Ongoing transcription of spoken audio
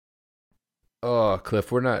Oh,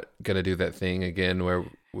 Cliff, we're not going to do that thing again where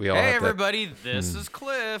we all Hey, have everybody, this is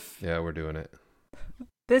Cliff. Yeah, we're doing it.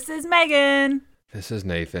 This is Megan. This is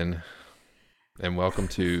Nathan. And welcome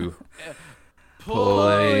to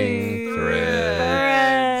Pulling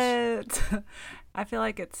Threads. Threads. I feel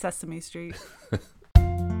like it's Sesame Street.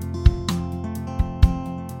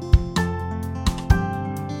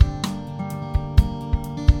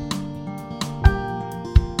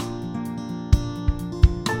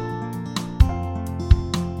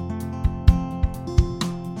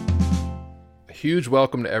 A huge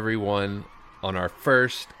welcome to everyone on our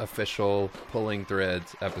first official Pulling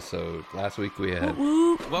Threads episode. Last week we had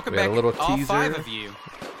Welcome We had back, a little all teaser. 5 of you.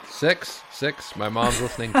 six. My mom's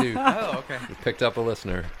listening too. Oh, okay. We picked up a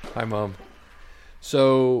listener. Hi, Mom.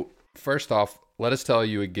 So, first off, let us tell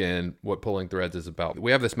you again what Pulling Threads is about.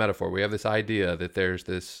 We have this metaphor. We have this idea that there's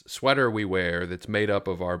this sweater we wear that's made up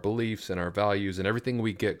of our beliefs and our values and everything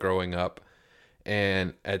we get growing up.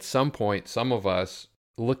 And at some point, some of us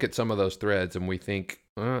look at some of those threads and we think,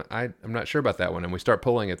 I'm not sure about that one. And we start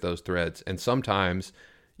pulling at those threads. And sometimes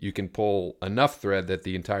you can pull enough thread that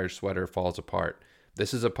the entire sweater falls apart.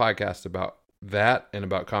 This is a podcast about that and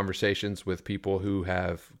about conversations with people who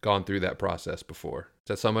have gone through that process before.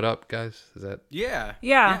 Does that sum it up, guys? Is that? Yeah.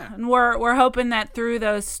 Yeah, and we're hoping that through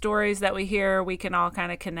those stories that we hear, we can all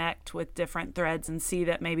kind of connect with different threads and see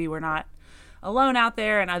that maybe we're not alone out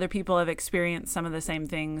there and other people have experienced some of the same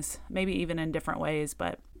things, maybe even in different ways,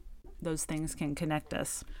 but those things can connect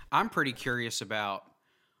us. I'm pretty curious about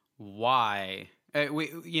why.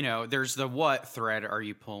 There's the what thread are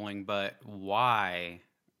you pulling, but why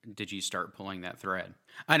did you start pulling that thread?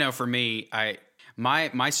 I know for me,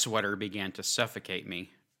 my sweater began to suffocate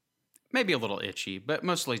me. Maybe a little itchy, but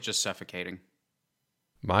mostly just suffocating.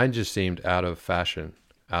 Mine just seemed out of fashion,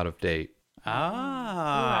 out of date.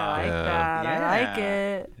 Ah, I like yeah. that. Yeah. I like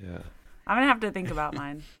it. Yeah. I'm going to have to think about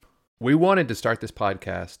mine. We wanted to start this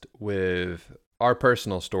podcast with our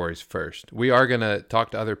personal stories first. We are going to talk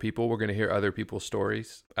to other people. We're going to hear other people's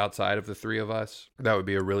stories outside of the three of us. That would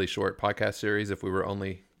be a really short podcast series if we were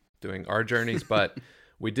only doing our journeys, but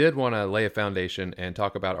we did want to lay a foundation and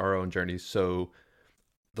talk about our own journeys so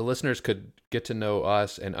the listeners could get to know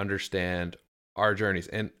us and understand our journeys.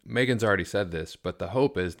 And Megan's already said this, but the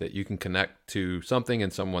hope is that you can connect to something in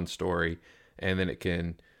someone's story and then it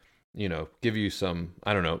can, give you some,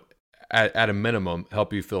 at a minimum,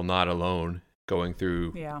 help you feel not alone going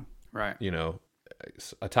through, Yeah. right.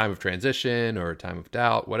 a time of transition or a time of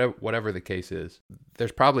doubt, whatever the case is.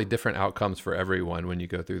 There's probably different outcomes for everyone when you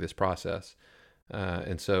go through this process.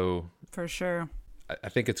 And so For sure. I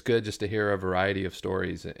think it's good just to hear a variety of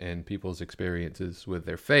stories and people's experiences with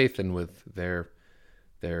their faith and with their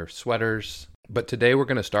sweaters. But today we're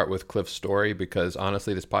going to start with Cliff's story because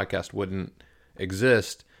honestly, this podcast wouldn't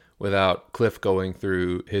exist without Cliff going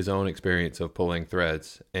through his own experience of pulling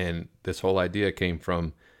threads. And this whole idea came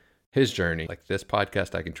from his journey. Like this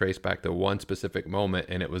podcast, I can trace back to one specific moment,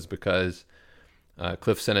 and it was because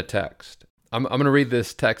Cliff sent a text. I'm going to read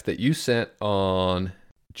this text that you sent on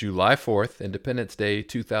July 4th, Independence Day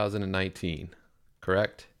 2019,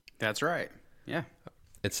 correct? That's right. Yeah.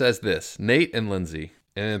 It says this, Nate and Lindsay,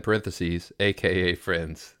 and in parentheses, AKA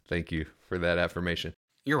friends. Thank you for that affirmation.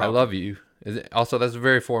 You're I welcome. love you. Also, that's a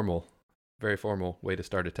very formal way to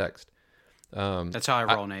start a text. That's how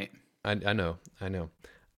I roll, Nate. I know.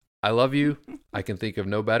 I love you. I can think of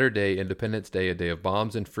no better day, Independence Day, a day of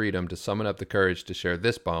bombs and freedom, to summon up the courage to share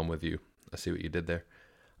this bomb with you. I see what you did there.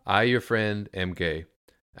 I, your friend, am gay.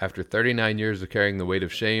 After 39 years of carrying the weight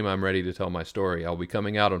of shame, I'm ready to tell my story. I'll be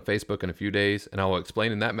coming out on Facebook in a few days, and I will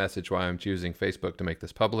explain in that message why I'm choosing Facebook to make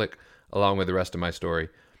this public, along with the rest of my story.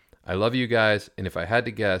 I love you guys, and if I had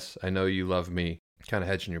to guess, I know you love me. Kind of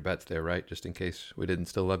hedging your bets there, right? Just in case we didn't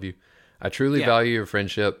still love you. I truly value your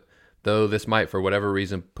friendship, though this might, for whatever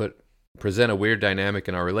reason, present a weird dynamic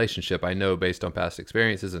in our relationship. I know based on past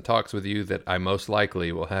experiences and talks with you that I most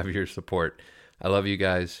likely will have your support. I love you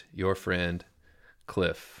guys. Your friend,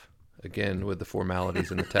 Cliff. Again, with the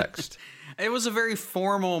formalities in the text. It was a very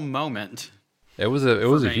formal moment. It was a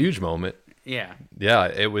me. huge moment. Yeah. Yeah,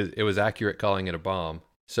 it was accurate calling it a bomb.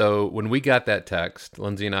 So when we got that text,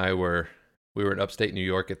 Lindsay and I were in upstate New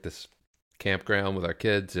York at this campground with our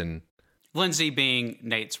kids, and Lindsay being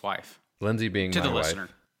Nate's wife. Lindsay being To my the wife. listener.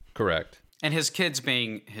 Correct. And his kids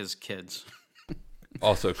being his kids.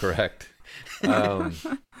 Also correct.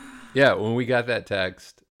 Yeah, when we got that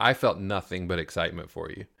text, I felt nothing but excitement for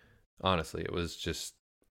you. Honestly, it was just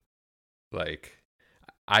like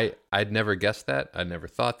I'd never guessed that. I'd never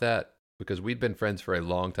thought that because we'd been friends for a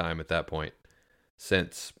long time at that point.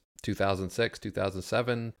 Since 2006,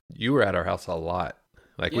 2007, you were at our house a lot.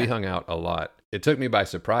 Like we hung out a lot. It took me by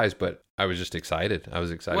surprise, but I was just excited. I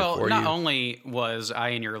was excited for you. Well, not only was I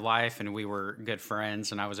in your life and we were good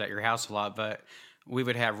friends and I was at your house a lot, but we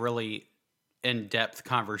would have really in-depth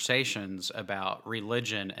conversations about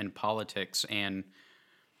religion and politics, and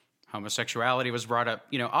homosexuality was brought up,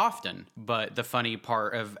 often. But the funny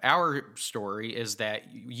part of our story is that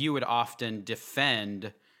you would often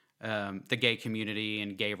defend the gay community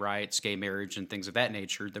and gay rights, gay marriage, and things of that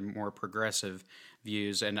nature, the more progressive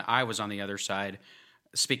views. And I was on the other side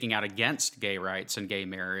speaking out against gay rights and gay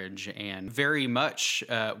marriage, and very much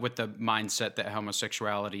with the mindset that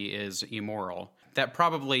homosexuality is immoral. That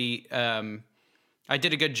probably, I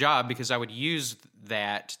did a good job because I would use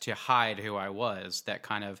that to hide who I was, that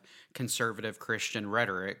kind of conservative Christian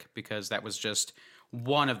rhetoric, because that was just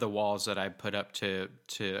one of the walls that I put up to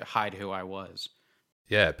hide who I was.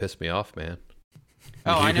 Yeah, it pissed me off, man.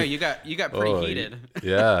 Oh, I know. You got pretty heated.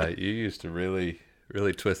 Yeah, you used to really,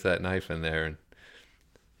 really twist that knife in there. And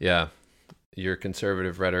yeah, your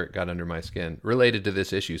conservative rhetoric got under my skin related to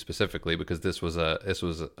this issue specifically, because this was a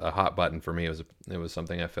hot button for me. It was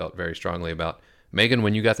something I felt very strongly about. Megan,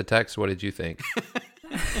 when you got the text, what did you think?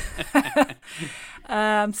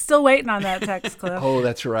 I'm still waiting on that text, Cliff. Oh,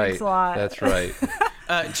 that's right. Thanks a lot. That's right.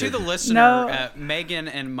 To the listener, Megan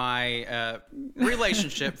and my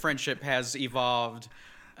friendship has evolved.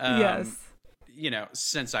 Yes.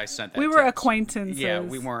 Since I sent that we text. were acquaintances. Yeah,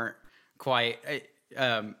 we weren't quite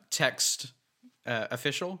text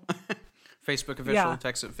official. Facebook official,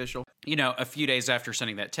 text official. A few days after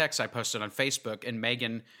sending that text, I posted on Facebook, and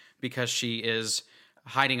Megan, because she is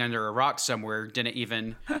hiding under a rock somewhere, didn't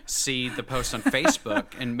even see the post on Facebook.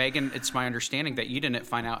 And Megan, it's my understanding that you didn't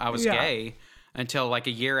find out I was gay until like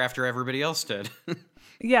a year after everybody else did.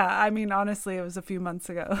 Yeah, I mean, honestly, it was a few months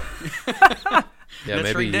ago. Yeah,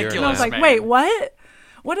 that's maybe ridiculous. And I was like, Megan. wait, what?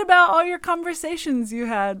 What about all your conversations you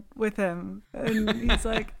had with him? And he's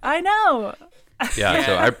like, I know. Yeah,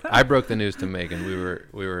 so I broke the news to Megan.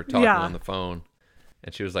 We were talking on the phone,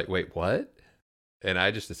 and she was like, "Wait, what?" And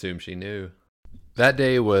I just assumed she knew. That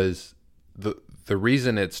day was the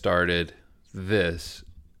reason it started this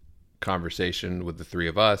conversation with the three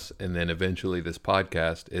of us, and then eventually this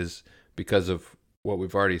podcast, is because of what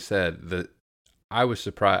we've already said. That I was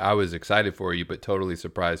surprised. I was excited for you, but totally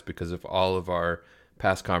surprised because of all of our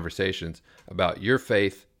past conversations about your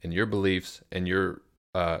faith and your beliefs and your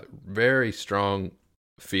very strong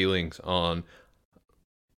feelings on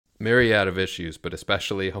myriad of issues, but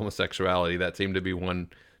especially homosexuality. That seemed to be one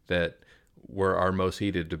that were our most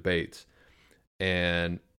heated debates.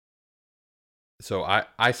 And so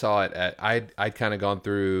I saw it I'd kind of gone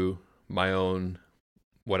through my own,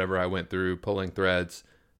 whatever I went through, pulling threads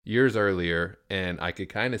years earlier, and I could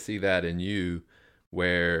kind of see that in you,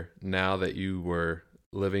 where now that you were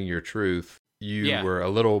living your truth, you were a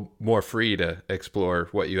little more free to explore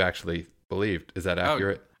what you actually believed. Is that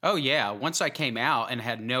accurate? Oh, yeah. Once I came out and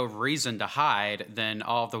had no reason to hide, then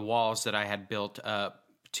all the walls that I had built up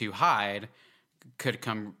to hide could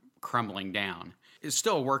come crumbling down. It's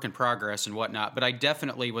still a work in progress and whatnot, but I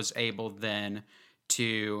definitely was able then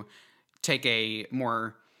to take a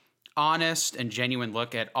more honest and genuine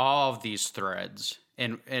look at all of these threads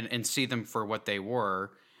and see them for what they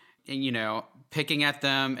were. And, picking at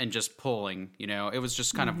them and just pulling, it was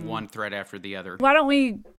just kind of one thread after the other. Why don't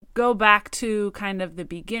we go back to kind of the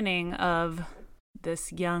beginning of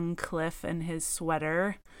this young Cliff and his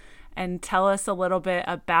sweater, and tell us a little bit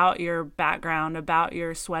about your background, about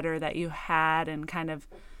your sweater that you had, and kind of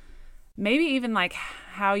maybe even like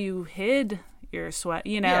how you hid your sweat,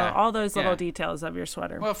 all those little details of your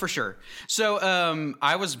sweater. Well, for sure. So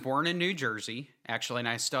I was born in New Jersey, actually, and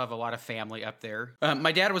I still have a lot of family up there.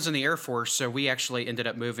 My dad was in the Air Force, so we actually ended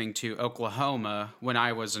up moving to Oklahoma when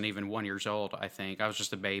I wasn't even 1 year old, I think. I was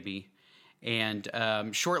just a baby. And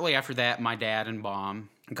shortly after that, my dad and mom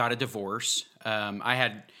got a divorce. I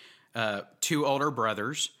had two older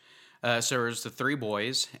brothers. So it was the three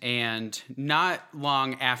boys. And not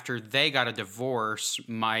long after they got a divorce,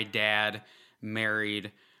 my dad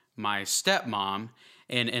married my stepmom,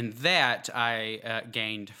 and in that I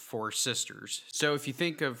gained four sisters. So if you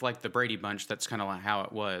think of like the Brady Bunch, that's kind of like how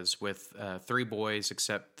it was with three boys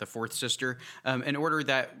except the fourth sister. In order,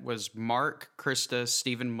 that was Mark, Krista,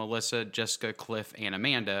 Stephen, Melissa, Jessica, Cliff, and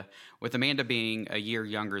Amanda, with Amanda being a year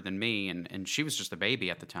younger than me, and she was just a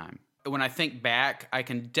baby at the time. When I think back, I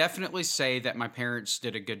can definitely say that my parents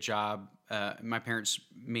did a good job. My parents,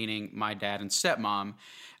 meaning my dad and stepmom.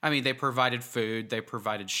 I mean, they provided food, they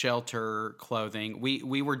provided shelter, clothing.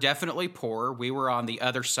 We were definitely poor. We were on the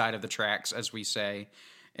other side of the tracks, as we say,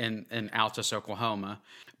 in Altus, Oklahoma.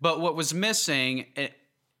 But what was missing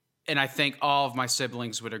and I think all of my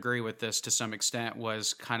siblings would agree with this to some extent,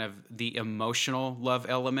 was kind of the emotional love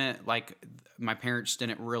element. Like, my parents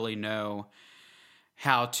didn't really know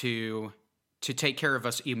how to take care of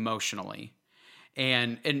us emotionally.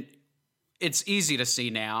 And it's easy to see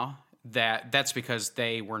now that that's because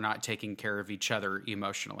they were not taking care of each other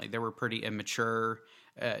emotionally. They were pretty immature,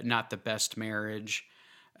 not the best marriage.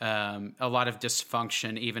 A lot of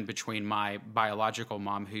dysfunction even between my biological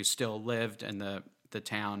mom, who still lived in the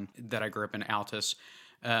town that I grew up in, Altus,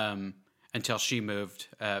 until she moved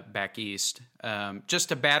back east.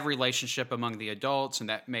 Just a bad relationship among the adults, and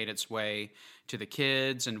that made its way to the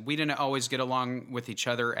kids. And we didn't always get along with each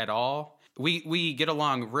other at all. We get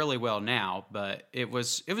along really well now, but it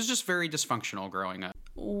was just very dysfunctional growing up.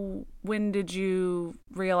 When did you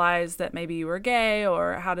realize that maybe you were gay,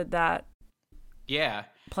 or how did that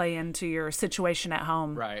play into your situation at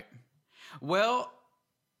home? Right. Well,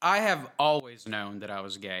 I have always known that I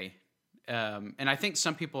was gay. And I think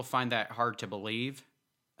some people find that hard to believe.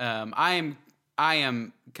 I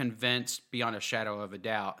am convinced beyond a shadow of a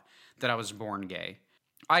doubt that I was born gay.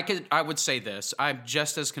 I would say this: I'm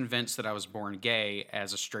just as convinced that I was born gay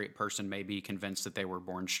as a straight person may be convinced that they were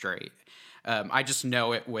born straight. I just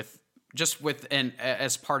know it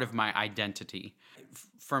as part of my identity.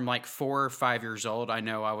 From like 4 or 5 years old, I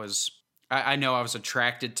know I was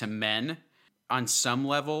attracted to men on some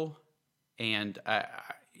level, and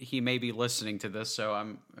he may be listening to this,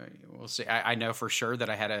 so we'll see. I know for sure that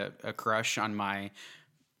I had a crush on my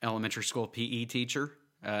elementary school PE teacher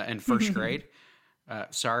in first grade.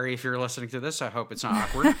 Sorry if you're listening to this. I hope it's not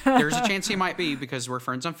awkward. There's a chance he might be, because we're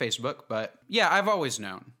friends on Facebook. But yeah, I've always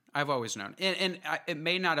known. And it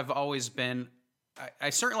may not have always been. I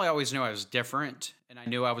certainly always knew I was different, and I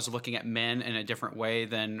knew I was looking at men in a different way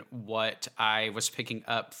than what I was picking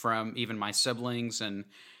up from even my siblings and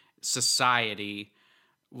society,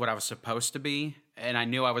 what I was supposed to be. And I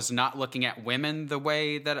knew I was not looking at women the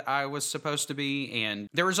way that I was supposed to be. And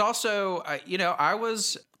there was also, I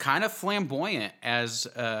was kind of flamboyant as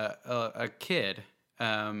a kid.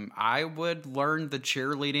 I would learn the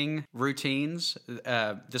cheerleading routines.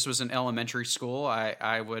 This was in elementary school.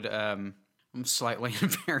 I would, I'm slightly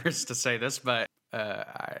embarrassed to say this, but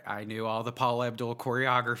I knew all the Paula Abdul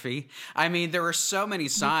choreography. I mean, there were so many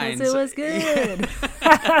signs. Because it was good.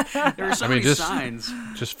 There were so many signs.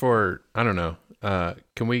 Just for, I don't know.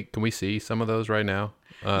 Can we see some of those right now?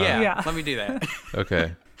 Yeah. Let me do that.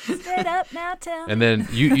 Okay. Straight up now, tell me. And then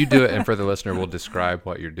you do it, and for the listener, we'll describe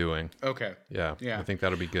what you're doing. Okay. Yeah. I think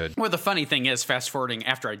that'll be good. Well, the funny thing is, fast forwarding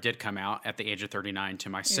after I did come out at the age of 39 to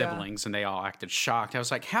my siblings, and they all acted shocked. I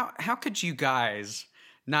was like, how could you guys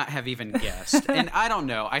not have even guessed? And I don't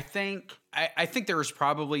know. I think there was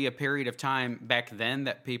probably a period of time back then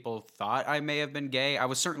that people thought I may have been gay. I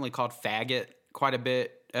was certainly called faggot quite a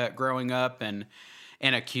bit growing up, and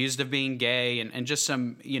accused of being gay, and just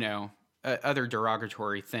some, other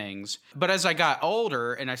derogatory things. But as I got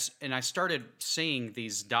older and I started seeing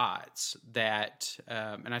these dots that,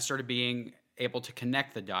 and I started being able to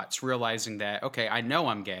connect the dots, realizing that, okay, I know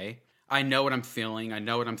I'm gay. I know what I'm feeling. I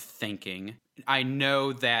know what I'm thinking. I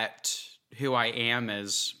know that who I am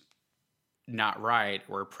is not right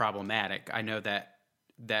or problematic. I know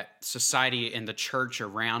that society and the church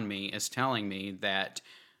around me is telling me that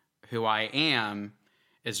who I am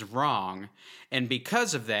is wrong. And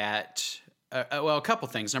because of that, a couple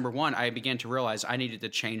things. Number one, I began to realize I needed to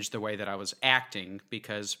change the way that I was acting,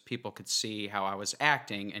 because people could see how I was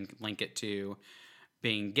acting and link it to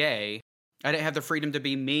being gay. I didn't have the freedom to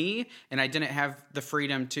be me, and I didn't have the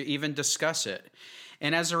freedom to even discuss it.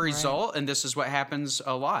 And as a result, and this is what happens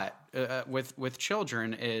a lot with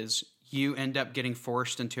children, is you end up getting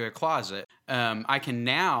forced into a closet. I can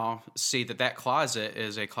now see that closet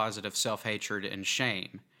is a closet of self-hatred and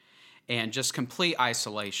shame, and just complete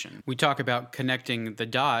isolation. We talk about connecting the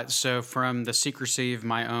dots. So from the secrecy of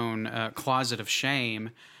my own closet of shame,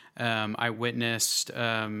 I witnessed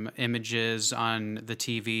images on the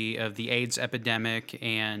TV of the AIDS epidemic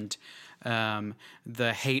and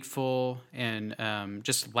the hateful and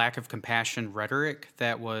just lack of compassion rhetoric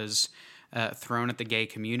that was thrown at the gay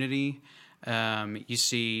community. You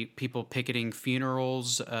see people picketing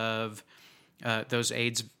funerals of those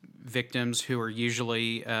AIDS victims who are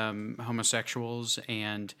usually homosexuals,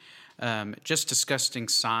 and just disgusting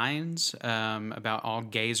signs about all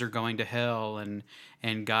gays are going to hell,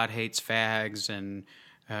 and God hates fags, and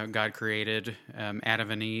God created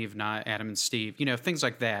Adam and Eve, not Adam and Steve, things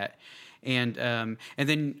like that. And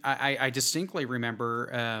then I distinctly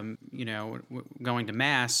remember, going to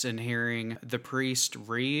mass and hearing the priest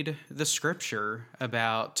read the scripture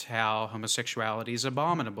about how homosexuality is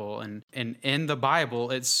abominable, and in the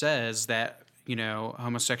Bible it says that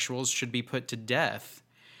homosexuals should be put to death.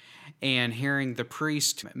 And hearing the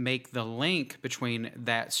priest make the link between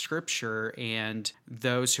that scripture and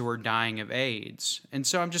those who are dying of AIDS. And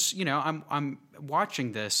so I'm just, I'm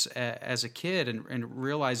watching this as a kid and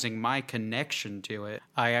realizing my connection to it.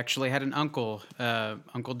 I actually had an uncle,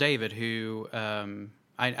 Uncle David, who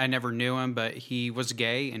I never knew him, but he was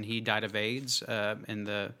gay and he died of AIDS in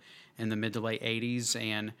the mid to late 80s.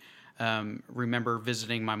 And remember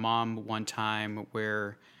visiting my mom one time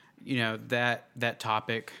where that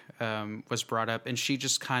topic was brought up, and she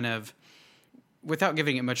just kind of, without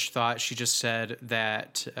giving it much thought, she just said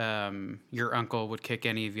that your uncle would kick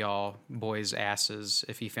any of y'all boys' asses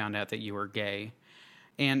if he found out that you were gay.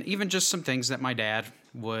 And even just some things that my dad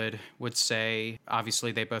would say.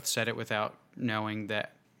 Obviously, they both said it without knowing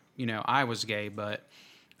that, I was gay, but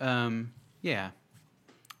yeah.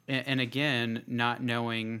 And again, not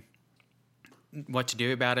knowing what to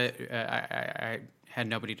do about it, I had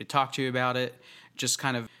nobody to talk to about it, just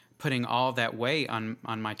kind of putting all that weight on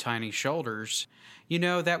my tiny shoulders,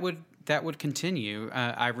 that would continue.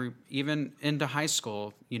 Even into high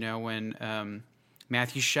school, when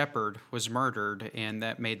Matthew Shepard was murdered and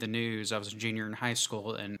that made the news. I was a junior in high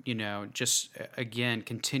school, and just again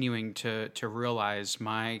continuing to realize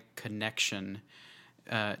my connection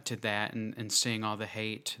to that, and seeing all the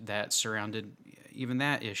hate that surrounded even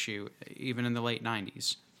that issue, even in the late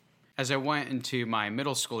 90s. As I went into my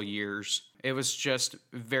middle school years, it was just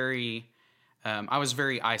I was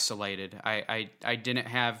very isolated. I didn't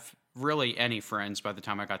have really any friends by the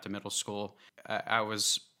time I got to middle school. I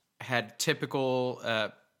had typical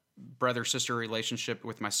brother-sister relationship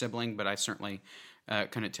with my sibling, but I certainly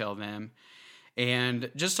couldn't tell them. And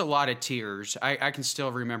just a lot of tears. I can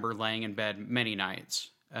still remember laying in bed many nights,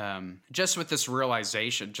 just with this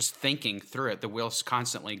realization, just thinking through it, the wheels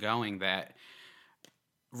constantly going,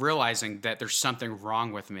 realizing that there's something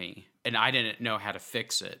wrong with me and I didn't know how to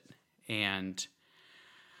fix it. And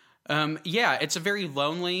it's a very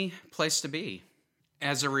lonely place to be.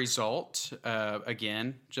 As a result,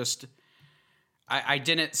 again, just I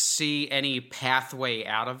didn't see any pathway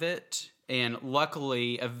out of it. And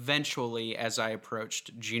luckily, eventually, as I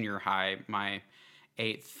approached junior high, my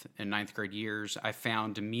 8th and 9th grade years, I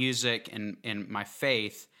found music and my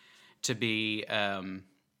faith to be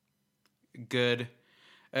good.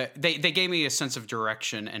 They gave me a sense of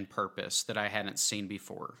direction and purpose that I hadn't seen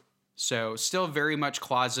before. So still very much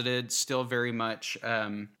closeted, still very much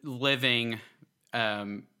living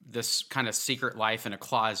this kind of secret life in a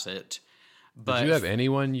closet. But did you have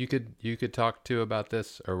anyone you could talk to about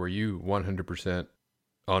this, or were you 100%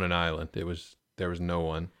 on an island? There was no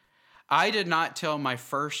one. I did not tell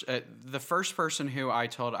the first person who I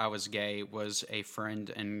told I was gay was a friend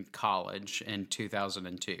in college in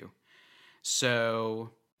 2002.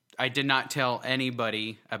 So I did not tell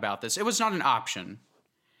anybody about this. It was not an option.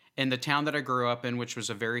 In the town that I grew up in, which was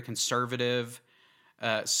a very conservative,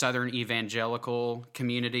 Southern evangelical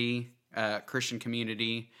community, Christian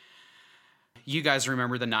community, you guys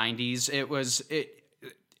remember the 90s.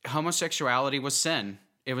 Homosexuality was sin.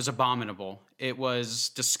 It was abominable. It was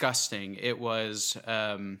disgusting. It was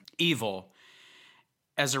evil.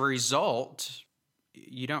 As a result,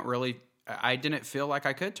 I didn't feel like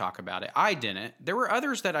I could talk about it. I didn't. There were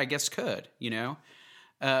others that I guess could,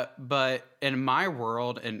 but in my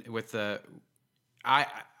world and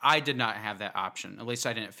I did not have that option. At least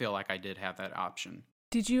I didn't feel like I did have that option.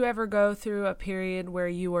 Did you ever go through a period where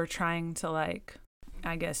you were trying to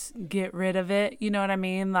get rid of it? You know what I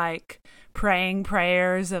mean? Like praying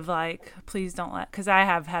prayers of please don't because I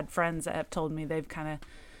have had friends that have told me they've kind of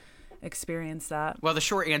experienced that. Well, the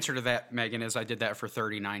short answer to that, Megan, is I did that for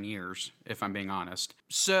 39 years, if I'm being honest.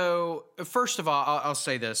 So first of all, I'll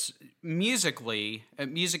say this. Music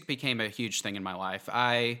became a huge thing in my life.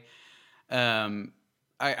 I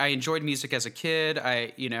enjoyed music as a kid.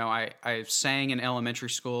 I sang in elementary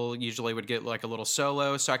school, usually would get a little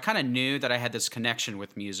solo. So I kind of knew that I had this connection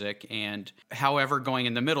with music. And however, going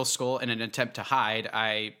into middle school in an attempt to hide,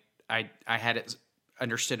 I had it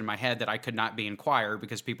understood in my head that I could not be in choir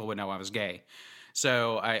because people would know I was gay.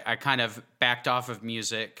 So I kind of backed off of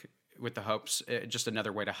music with the hopes, just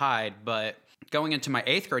another way to hide. But going into my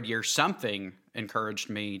 8th grade year, something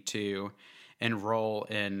encouraged me to enroll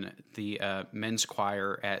in the men's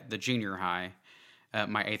choir at the junior high,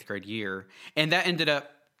 my 8th grade year. And that ended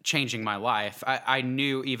up changing my life. I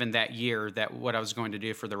knew even that year that what I was going to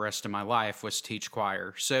do for the rest of my life was teach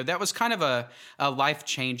choir. So that was kind of a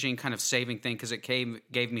life-changing, kind of saving thing because it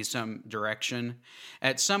gave me some direction.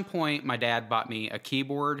 At some point, my dad bought me a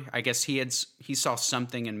keyboard. I guess he saw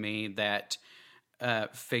something in me that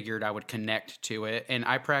figured I would connect to it, and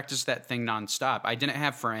I practiced that thing nonstop. I didn't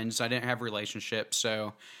have friends. I didn't have relationships,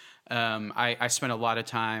 so I spent a lot of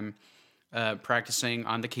time practicing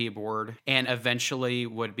on the keyboard, and eventually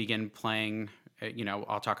would begin playing.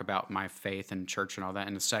 I'll talk about my faith and church and all that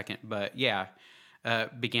in a second, but yeah,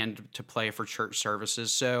 began to play for church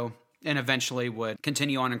services. So, and eventually would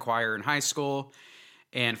continue on in choir in high school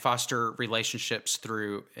and foster relationships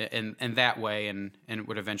through in that way, and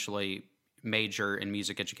would eventually major in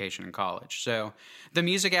music education in college. So the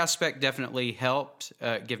music aspect definitely helped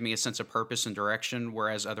give me a sense of purpose and direction,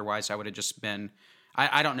 whereas otherwise I would have just been,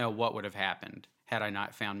 I don't know what would have happened had I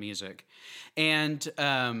not found music. And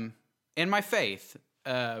my faith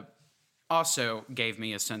also gave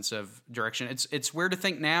me a sense of direction. It's weird to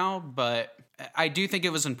think now, but I do think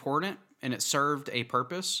it was important and it served a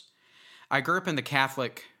purpose. I grew up in the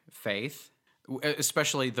Catholic faith,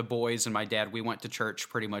 especially the boys and my dad. We went to church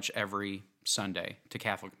pretty much every Sunday to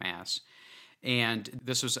Catholic Mass. And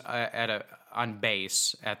this was on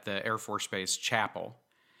base at the Air Force Base chapel.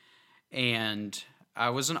 And I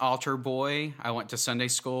was an altar boy. I went to Sunday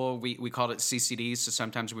school. We called it CCD, so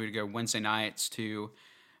sometimes we would go Wednesday nights to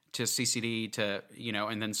CCD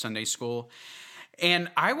and then Sunday school. And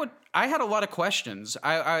I had a lot of questions.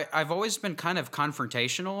 I've always been kind of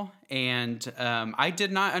confrontational, and I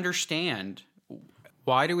did not understand,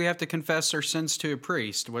 why do we have to confess our sins to a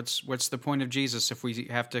priest? What's the point of Jesus if we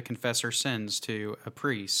have to confess our sins to a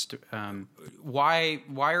priest? Why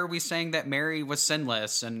are we saying that Mary was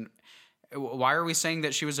sinless, and why are we saying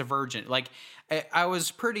that she was a virgin? Like, I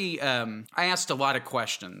was pretty. I asked a lot of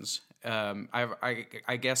questions.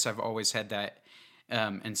 I guess I've always had that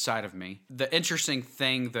inside of me. The interesting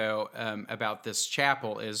thing, though, about this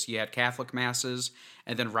chapel is you had Catholic masses,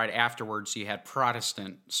 and then right afterwards you had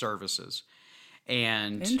Protestant services.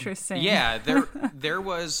 And interesting. Yeah, there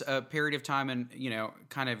was a period of time, and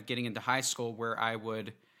kind of getting into high school, where I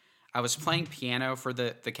was playing piano for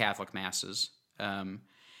the Catholic masses.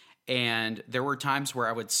 And there were times where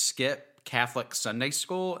I would skip Catholic Sunday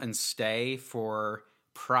school and stay for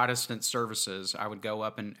Protestant services. I would go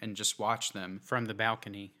up and just watch them from the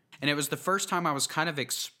balcony. And it was the first time I was kind of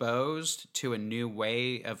exposed to a new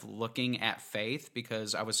way of looking at faith,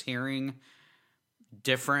 because I was hearing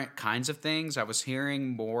different kinds of things. I was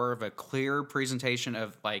hearing more of a clear presentation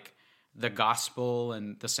of like the gospel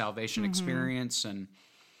and the salvation experience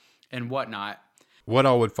and whatnot. What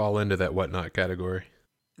all would fall into that whatnot category?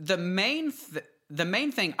 The main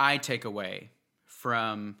thing I take away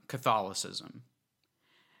from Catholicism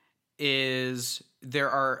is there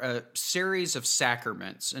are a series of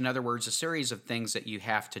sacraments. In other words, a series of things that you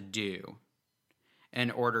have to do in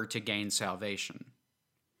order to gain salvation.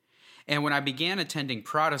 And when I began attending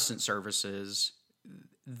Protestant services,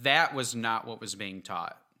 that was not what was being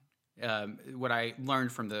taught. What I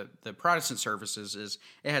learned from the Protestant services is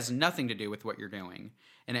it has nothing to do with what you're doing,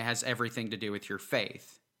 and it has everything to do with your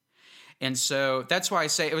faith. And so that's why I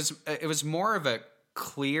say it was more of a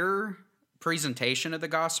clear presentation of the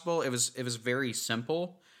gospel. It was very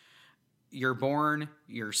simple. You're born,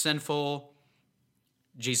 you're sinful,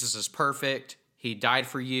 Jesus is perfect, he died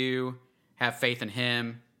for you, have faith in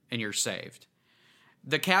him, and you're saved.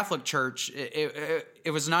 The Catholic Church,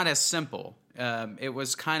 it was not as simple. It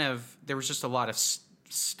was kind of, there was just a lot of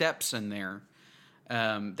steps in there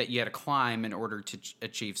that you had to climb in order to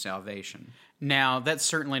achieve salvation. Now, that's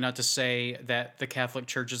certainly not to say that the Catholic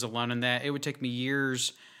Church is alone in that. It would take me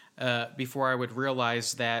years before I would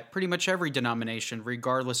realize that pretty much every denomination,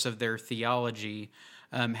 regardless of their theology,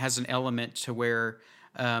 has an element to where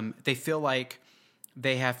they feel like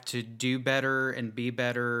they have to do better and be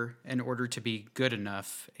better in order to be good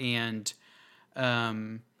enough. And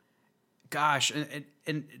gosh,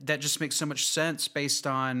 and that just makes so much sense based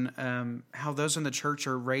on how those in the church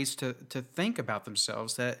are raised to think about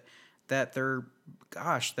themselves, that they're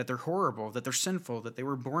horrible, that they're sinful, that they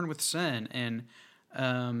were born with sin, and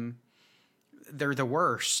they're the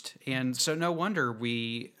worst. And so no wonder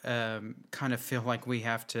we kind of feel like we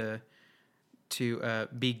have to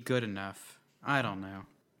be good enough. I don't know.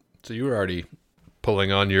 So you were already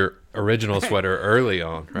pulling on your original sweater early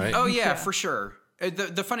on, right? Oh yeah, for sure.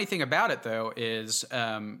 The funny thing about it, though, is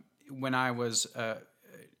when I was a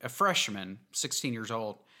freshman, 16 years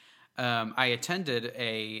old, I attended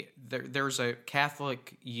there was a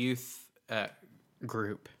Catholic youth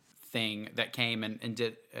group thing that came and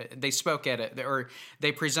did. They spoke at it, or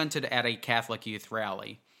they presented at a Catholic youth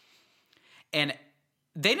rally, and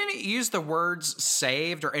they didn't use the words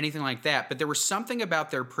saved or anything like that, but there was something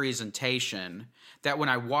about their presentation that when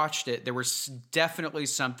I watched it, there was definitely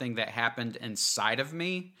something that happened inside of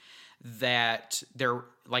me that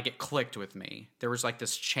it clicked with me. There was like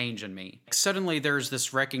this change in me. Suddenly there's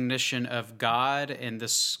this recognition of God and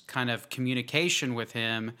this kind of communication with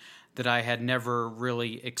him that I had never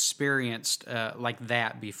really experienced like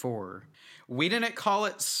that before. We didn't call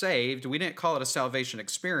it saved. We didn't call it a salvation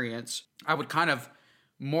experience. I would kind of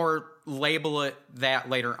more label it that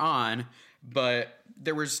later on, but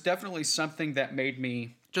there was definitely something that made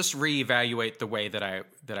me just reevaluate the way that I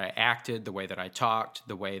acted, the way that I talked,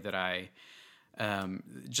 the way that I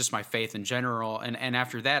just my faith in general. And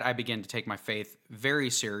after that, I began to take my faith very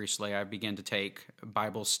seriously. I began to take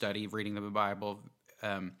Bible study, reading the Bible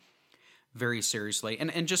very seriously,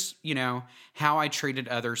 and just how I treated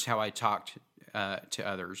others, how I talked to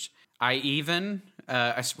others. I even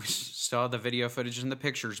I saw the video footage and the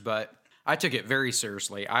pictures, but I took it very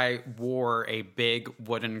seriously. I wore a big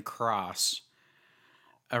wooden cross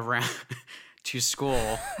around to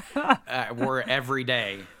school. I wore it every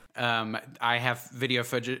day. I have video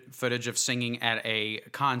footage of singing at a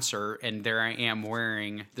concert, and there I am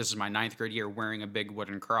this is my 9th grade year, wearing a big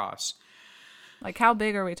wooden cross. Like, how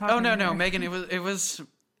big are we talking? Oh, no, here? Megan,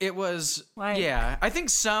 it was like, yeah. I think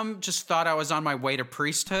some just thought I was on my way to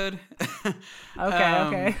priesthood.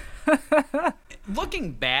 Okay.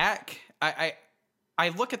 Looking back, I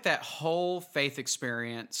look at that whole faith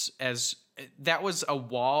experience as that was a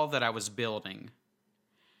wall that I was building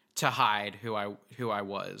to hide who I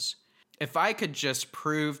was. If I could just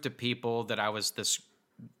prove to people that I was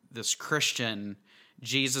this Christian,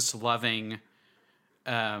 Jesus loving,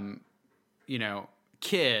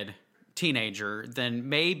 kid, teenager, then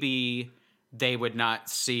maybe they would not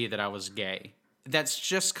see that I was gay. That's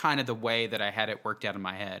just kind of the way that I had it worked out in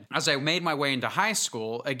my head. As I made my way into high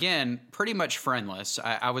school, again, pretty much friendless.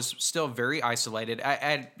 I was still very isolated. I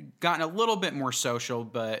had gotten a little bit more social,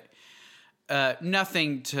 but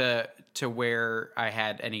nothing to where I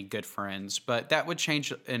had any good friends. But that would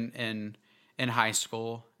change in high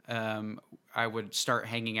school. I would start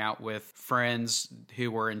hanging out with friends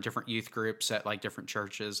who were in different youth groups at like different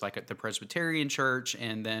churches, like at the Presbyterian church,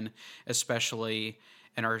 and then especially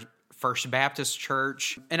in our First Baptist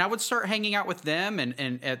church. And I would start hanging out with them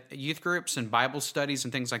and at youth groups and Bible studies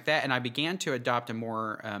and things like that. And I began to adopt a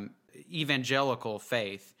more evangelical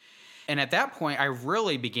faith. And at that point, I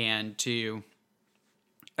really began to,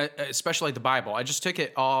 especially the Bible, I just took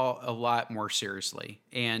it all a lot more seriously.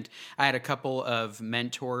 And I had a couple of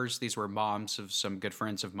mentors. These were moms of some good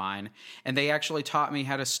friends of mine. And they actually taught me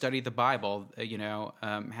how to study the Bible,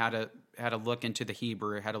 how to look into the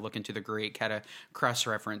Hebrew, how to look into the Greek, how to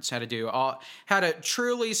cross-reference, how to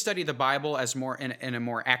truly study the Bible as more in a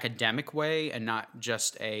more academic way and not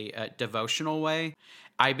just a devotional way.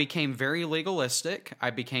 I became very legalistic.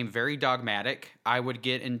 I became very dogmatic. I would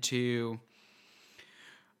get into...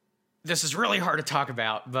 This is really hard to talk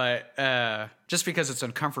about, but just because it's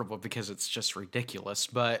uncomfortable, because it's just ridiculous.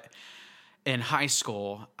 But in high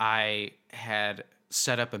school, I had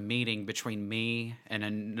set up a meeting between me and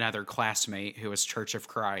another classmate who was Church of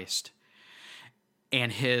Christ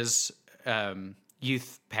and his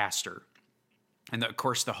youth pastor. And of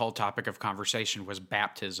course, the whole topic of conversation was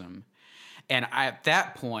baptism. And at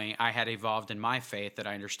that point, I had evolved in my faith that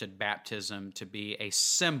I understood baptism to be a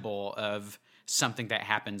symbol of something that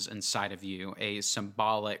happens inside of you, a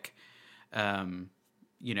symbolic,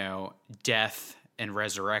 death and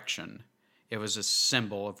resurrection. It was a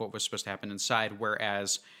symbol of what was supposed to happen inside,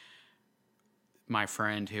 whereas my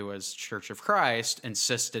friend who was Church of Christ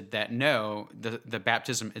insisted that no, the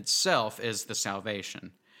baptism itself is the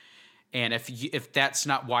salvation. And if that's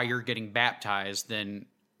not why you're getting baptized, then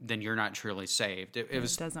you're not truly saved.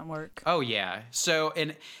 It doesn't work. Oh yeah. So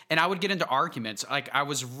and I would get into arguments. Like I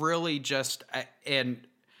was really just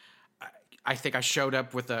I think I showed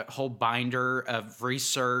up with a whole binder of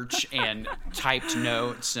research and typed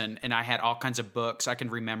notes, and I had all kinds of books. I can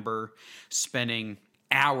remember spending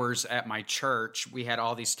hours at my church. We had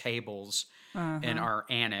all these tables in our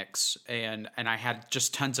annex, and I had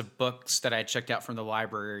just tons of books that I had checked out from the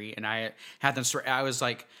library, and I had them. I was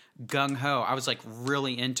like gung-ho. I was like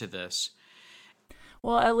really into this.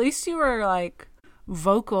 Well, at least you were like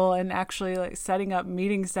vocal and actually like setting up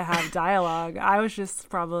meetings to have dialogue. I was just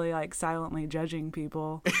probably like silently judging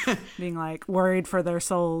people, being like worried for their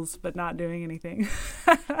souls, but not doing anything.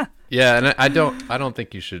 Yeah, and I don't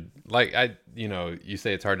think you should, like, you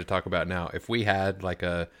say it's hard to talk about now. If we had like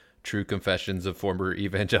a true confessions of former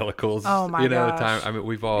evangelicals. Oh my gosh. Time. I mean,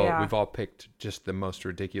 we've all picked just the most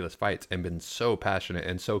ridiculous fights and been so passionate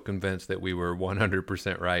and so convinced that we were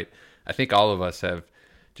 100% right. I think all of us have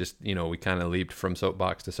just, we kind of leaped from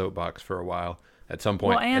soapbox to soapbox for a while at some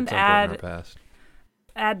point, and in our past.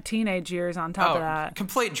 Add teenage years on top of that.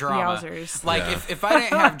 Complete drama. Yowzers. Like if I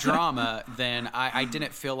didn't have drama, then I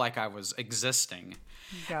didn't feel like I was existing.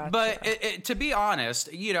 Gotcha. But to be honest,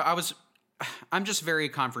 I'm just very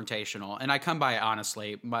confrontational, and I come by it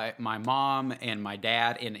honestly. My mom and my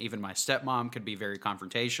dad and even my stepmom could be very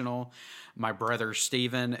confrontational. My brother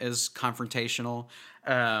Steven is confrontational.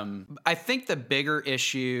 I think the bigger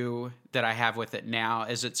issue that I have with it now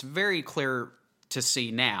is it's very clear to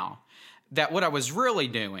see now that what I was really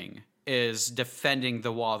doing is defending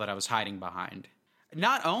the wall that I was hiding behind.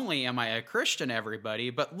 Not only am I a Christian, everybody,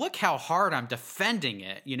 but look how hard I'm defending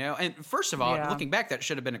it, And first of all, looking back, that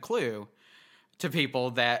should have been a clue to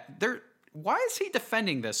people that why is he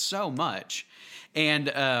defending this so much?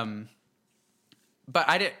 And,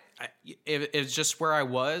 but it was just where I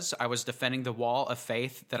was defending the wall of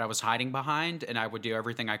faith that I was hiding behind, and I would do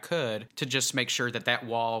everything I could to just make sure that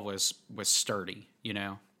wall was sturdy,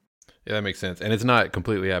 Yeah, that makes sense. And it's not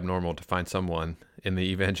completely abnormal to find someone in the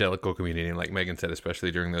evangelical community, like Megan said,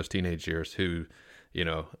 especially during those teenage years, who,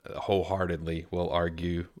 wholeheartedly will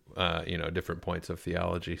argue, different points of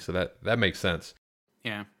theology. So that makes sense.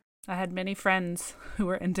 Yeah. I had many friends who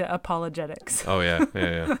were into apologetics. Oh,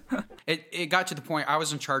 yeah. It got to the point I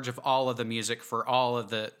was in charge of all of the music for all of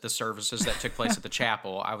the services that took place at the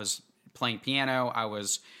chapel. I was playing piano. I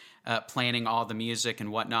was planning all the music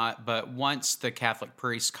and whatnot. But once the Catholic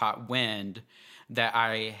priest caught wind that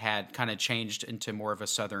I had kind of changed into more of a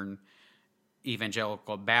Southern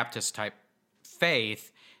evangelical Baptist type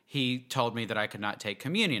faith, he told me that I could not take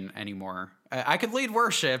communion anymore. I could lead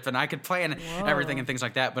worship and I could plan everything and things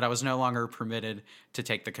like that, but I was no longer permitted to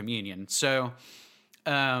take the communion. So,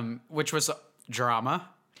 which was drama.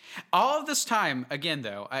 All of this time, again,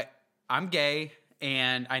 though, I'm gay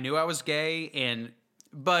and I knew I was gay,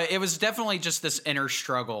 but it was definitely just this inner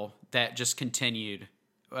struggle that just continued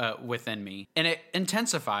within me, and it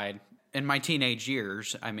intensified in my teenage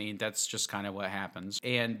years. I mean, that's just kind of what happens,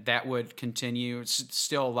 and that would continue.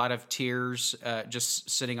 Still a lot of tears, just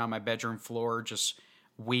sitting on my bedroom floor, just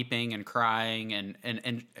weeping and crying,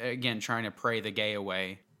 and again trying to pray the gay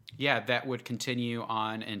away. Yeah, that would continue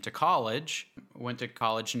on into college. Went to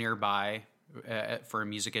college nearby for a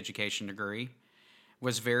music education degree.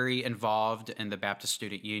 Was very involved in the Baptist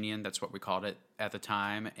Student Union. That's what we called it at the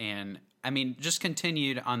time. And I mean, just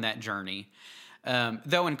continued on that journey.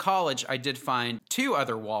 Though in college, I did find two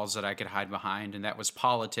other walls that I could hide behind, and that was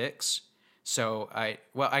politics. So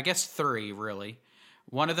I guess three, really.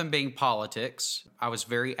 One of them being politics. I was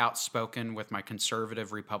very outspoken with my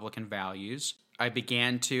conservative Republican values. I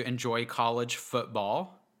began to enjoy college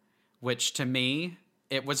football, which to me,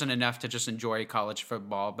 it wasn't enough to just enjoy college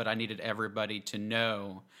football, but I needed everybody to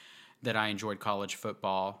know that I enjoyed college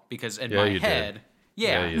football, because in my head...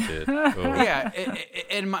 Yeah, you did. Yeah,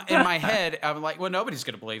 in my head, I'm like, well, nobody's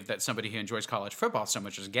going to believe that somebody who enjoys college football so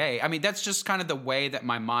much is gay. I mean, that's just kind of the way that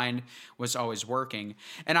my mind was always working.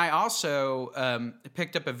 And I also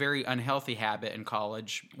picked up a very unhealthy habit in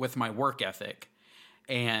college with my work ethic.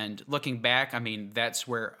 And looking back, I mean, that's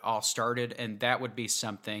where it all started, and that would be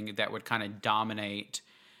something that would kind of dominate.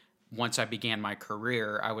 Once I began my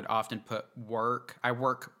career, I would often put work. I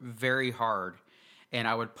work very hard, and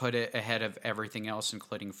I would put it ahead of everything else,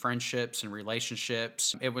 including friendships and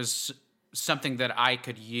relationships. It was something that I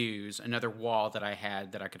could use, another wall that I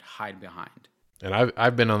had that I could hide behind. And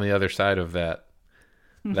I've been on the other side of that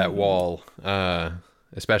wall,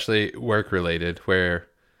 especially work related, where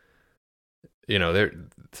there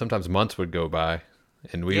sometimes months would go by,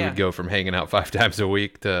 and we would go from hanging out 5 times a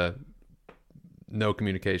week to no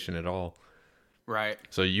communication at all. Right.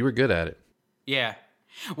 So you were good at it. Yeah.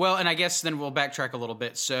 Well, and I guess then we'll backtrack a little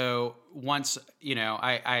bit. So once,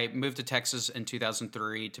 I moved to Texas in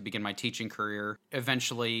 2003 to begin my teaching career.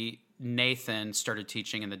 Eventually, Nathan started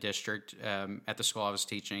teaching in the district at the school I was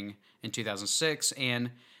teaching in 2006.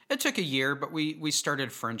 And it took a year, but we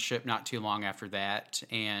started friendship not too long after that.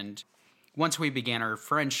 And once we began our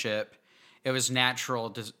friendship, it was natural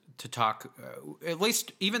to talk, at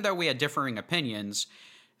least even though we had differing opinions,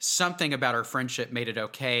 something about our friendship made it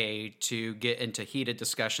okay to get into heated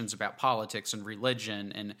discussions about politics and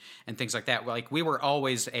religion and things like that. Like, we were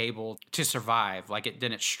always able to survive. Like, it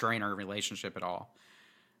didn't strain our relationship at all.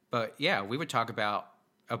 But yeah, we would talk about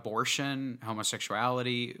abortion,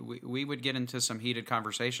 homosexuality. We would get into some heated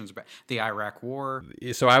conversations about the Iraq War.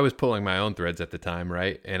 So I was pulling my own threads at the time,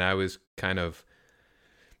 right? And I was kind of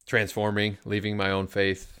transforming, leaving my own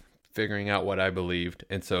faith, figuring out what I believed.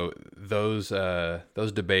 And so those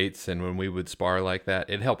debates and when we would spar like that,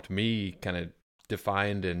 it helped me kind of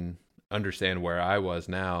define and understand where I was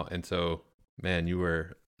now. And so, man, you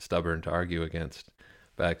were stubborn to argue against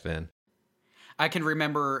back then. I can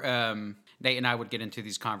remember Nate and I would get into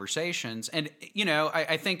these conversations, and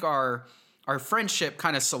I think our friendship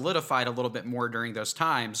kind of solidified a little bit more during those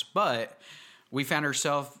times. But we found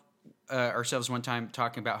ourselves one time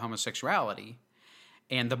talking about homosexuality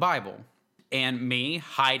and the Bible, and me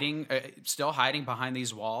still hiding behind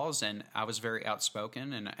these walls. And I was very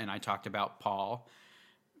outspoken, and I talked about Paul,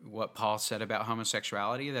 what Paul said about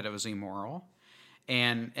homosexuality, that it was immoral.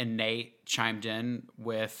 And Nate chimed in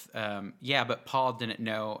with, but Paul didn't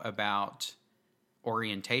know about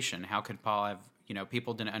orientation. How could Paul have,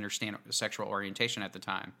 people didn't understand sexual orientation at the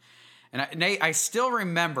time. And Nate, I still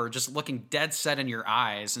remember just looking dead set in your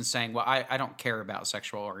eyes and saying, well, I don't care about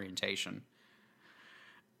sexual orientation.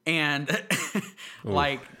 And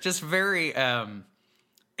just very, to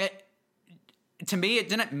me, it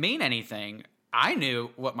didn't mean anything. I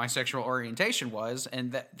knew what my sexual orientation was,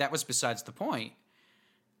 and that was besides the point.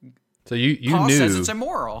 So you Paul knew, says it's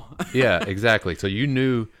immoral. Yeah, exactly. So you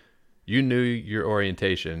knew your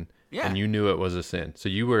orientation, and you knew it was a sin. So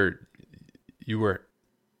you were.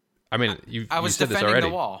 I mean, I was said this defending already,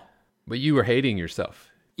 the wall, but you were hating yourself.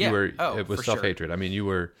 Yeah, it was for self-hatred. sure. I mean, you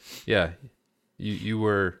were. Yeah, you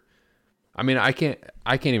were. I mean, I can't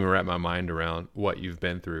even wrap my mind around what you've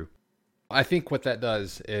been through. I think what that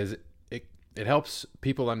does is it helps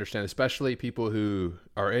people understand, especially people who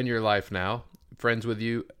are in your life now, friends with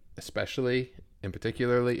you, especially and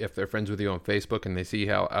particularly if they're friends with you on Facebook and they see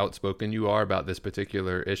how outspoken you are about this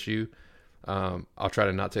particular issue. I'll try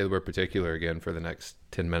to not say the word particular again for the next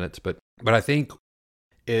 10 minutes, but I think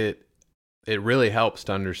it really helps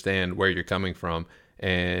to understand where you're coming from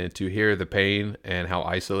and to hear the pain and how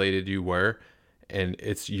isolated you were. And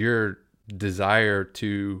it's your desire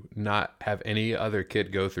to not have any other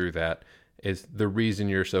kid go through that is the reason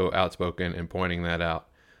you're so outspoken and pointing that out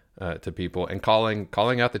to people and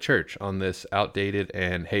calling out the church on this outdated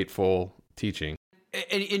and hateful teaching.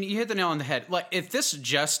 And you hit the nail on the head. Like, if this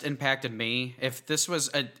just impacted me, if this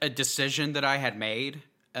was a decision that I had made,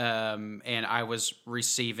 and I was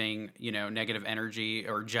receiving, negative energy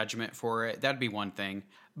or judgment for it, that'd be one thing.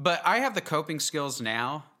 But I have the coping skills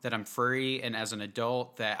now that I'm free and as an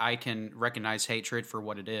adult that I can recognize hatred for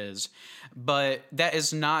what it is. But that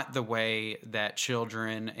is not the way that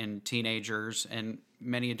children and teenagers and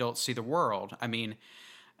many adults see the world. I mean,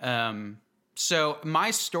 so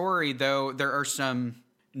my story, though, there are some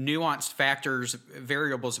nuanced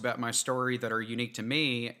variables about my story that are unique to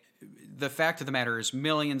me. The fact of the matter is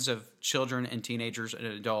millions of children and teenagers and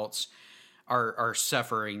adults are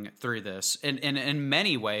suffering through this. And in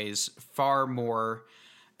many ways, far more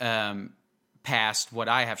past what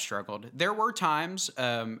I have struggled. There were times,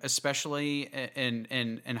 especially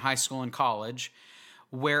in high school and college,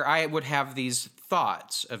 where I would have these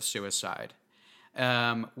thoughts of suicide.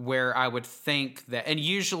 Where I would think that, and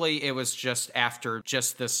usually it was just after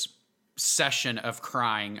just this session of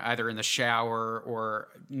crying, either in the shower or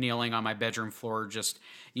kneeling on my bedroom floor, just,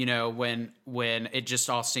 when it just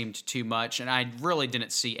all seemed too much and I really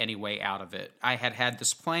didn't see any way out of it. I had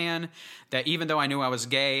this plan that even though I knew I was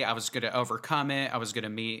gay, I was going to overcome it. I was going to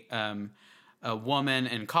meet a woman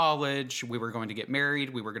in college. We were going to get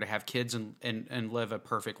married. We were going to have kids and live a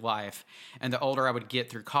perfect life. And the older I would get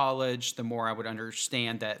through college, the more I would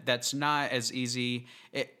understand that that's not as easy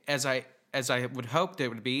as I would hope that it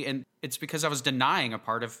would be. And it's because I was denying a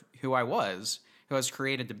part of who I was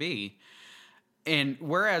created to be. And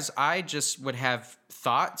whereas I just would have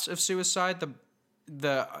thoughts of suicide,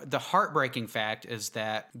 the heartbreaking fact is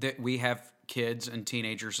that we have kids and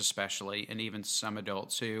teenagers especially, and even some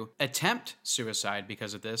adults who attempt suicide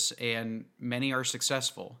because of this, and many are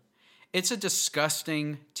successful. It's a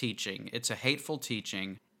disgusting teaching. It's a hateful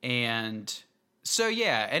teaching. And so,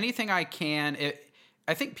 yeah, anything I can,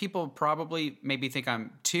 I think people probably maybe think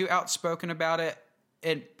I'm too outspoken about it.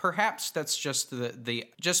 And perhaps that's just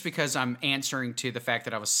just because I'm answering to the fact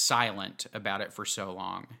that I was silent about it for so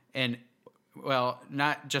long. And, well,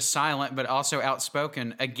 not just silent, but also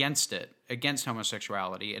outspoken against it, against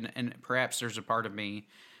homosexuality. And perhaps there's a part of me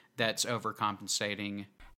that's overcompensating.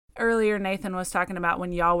 Earlier, Nathan was talking about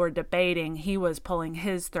when y'all were debating, he was pulling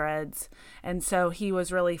his threads. And so he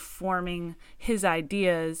was really forming his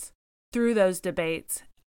ideas through those debates.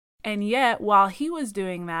 And yet, while he was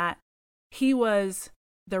doing that,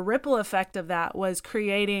 the ripple effect of that was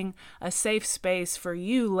creating a safe space for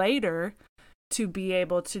you later to be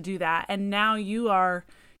able to do that. And now you are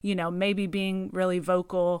maybe being really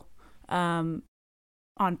vocal on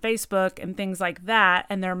Facebook and things like that.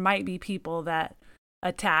 And there might be people that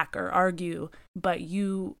attack or argue, but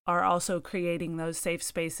you are also creating those safe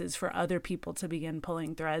spaces for other people to begin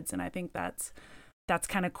pulling threads. And I think that's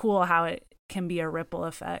kind of cool how it can be a ripple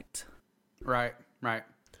effect. Right.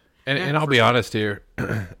 And I'll be honest here.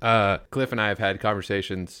 Cliff and I have had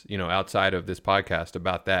conversations, outside of this podcast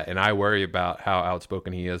about that. And I worry about how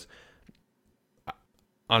outspoken he is.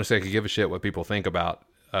 Honestly, I could give a shit what people think about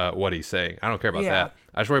what he's saying. I don't care about that.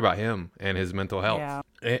 I just worry about him and his mental health. Yeah.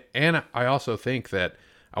 And I also think that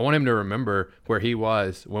I want him to remember where he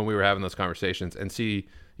was when we were having those conversations and see,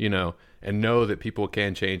 and know that people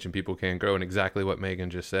can change and people can grow. And exactly what Megan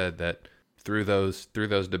just said, that through those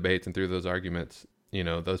debates and through those arguments,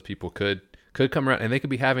 those people could come around and they could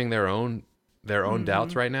be having their own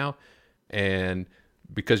doubts right now. And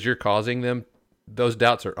because you're causing them, those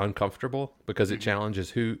doubts are uncomfortable because it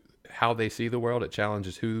challenges how they see the world. It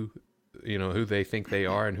challenges who they think they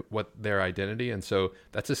are and what their identity. And so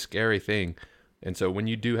that's a scary thing. And so when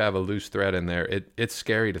you do have a loose thread in there, it's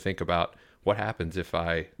scary to think about what happens if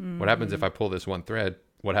I pull this one thread.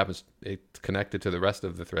 What happens? It's connected to the rest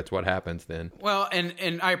of the threads. What happens then? Well,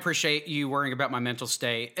 and I appreciate you worrying about my mental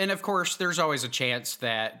state. And of course, there's always a chance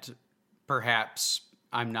that perhaps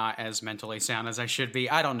I'm not as mentally sound as I should be.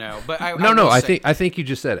 I don't know, but I think you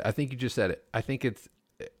just said it.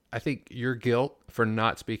 I think your guilt for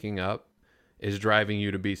not speaking up is driving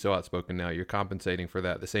you to be so outspoken now. You're compensating for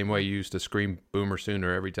that the same way you used to scream Boomer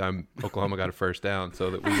Sooner every time Oklahoma got a first down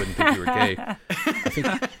so that we wouldn't think you were gay.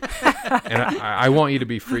 I want you to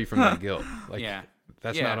be free from that guilt.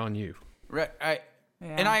 That's not on you. Right.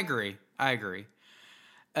 And I agree.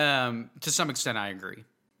 To some extent, I agree.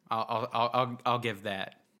 I'll give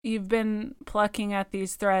that. You've been plucking at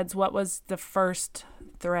these threads. What was the first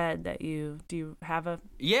thread that do you have a?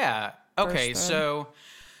 Yeah. Okay. So,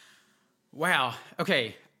 wow.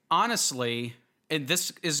 Okay. Honestly, and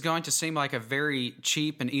this is going to seem like a very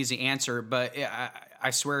cheap and easy answer, but I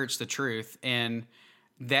swear it's the truth. And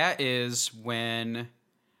that is when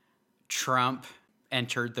Trump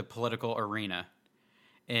entered the political arena.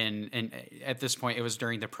 And at this point, it was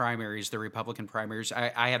during the primaries, the Republican primaries.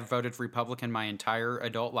 I had voted Republican my entire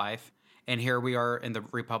adult life. And here we are in the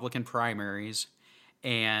Republican primaries.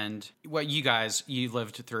 And you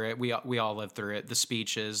lived through it. We all lived through it. The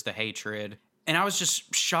speeches, the hatred. And I was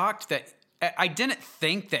just shocked that I didn't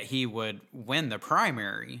think that he would win the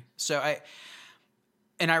primary. So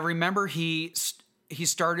I remember he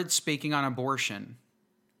started speaking on abortion.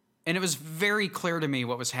 And it was very clear to me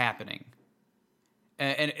what was happening.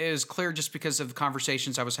 And it was clear just because of the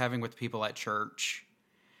conversations I was having with people at church.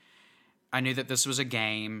 I knew that this was a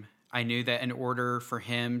game. I knew that in order for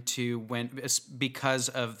him to win, because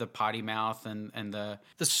of the potty mouth and the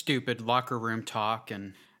stupid locker room talk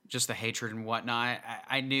and just the hatred and whatnot,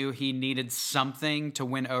 I knew he needed something to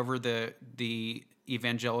win over the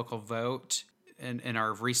evangelical vote. In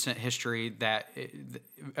our recent history, that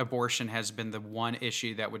abortion has been the one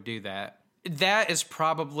issue that would do that. That is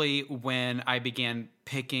probably when I began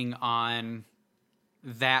picking on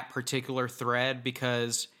that particular thread,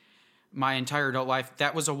 because my entire adult life,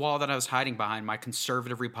 that was a wall that I was hiding behind, my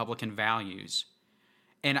conservative Republican values.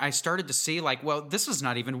 And I started to see this is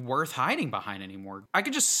not even worth hiding behind anymore. I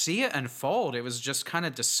could just see it unfold. It was just kind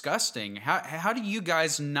of disgusting. How do you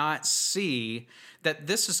guys not see that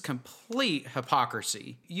this is complete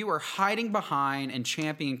hypocrisy? You are hiding behind and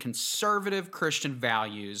championing conservative Christian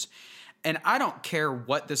values. And I don't care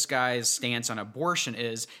what this guy's stance on abortion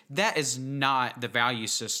is. That is not the value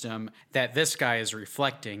system that this guy is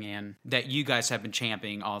reflecting and that you guys have been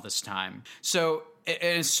championing all this time. So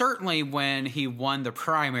and certainly when he won the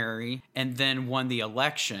primary and then won the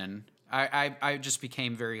election, I just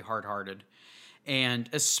became very hard-hearted and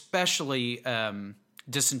especially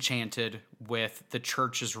disenchanted with the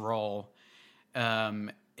church's role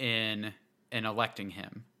in electing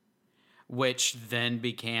him, which then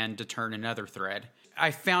began to turn another thread.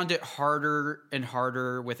 I found it harder and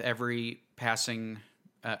harder with every passing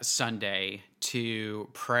Sunday to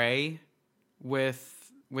pray with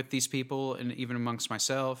these people, and even amongst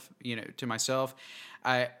myself, to myself.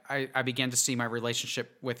 I began to see my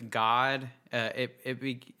relationship with God.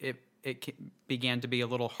 It began to be a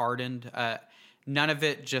little hardened. None of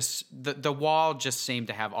it the wall just seemed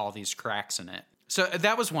to have all these cracks in it. So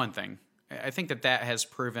that was one thing. I think that has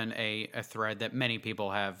proven a thread that many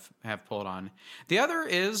people have pulled on. The other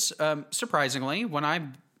is, surprisingly,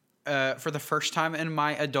 when for the first time in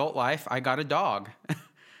my adult life, I got a dog,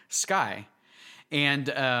 Sky.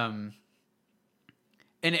 And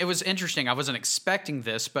And it was interesting. I wasn't expecting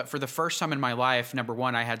this, but for the first time in my life, number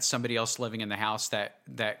one, I had somebody else living in the house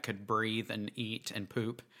that could breathe and eat and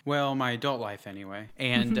poop. Well, my adult life anyway.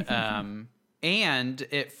 And and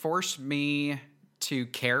it forced me to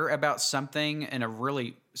care about something in a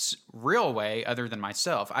really real way other than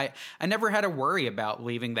myself. I never had to worry about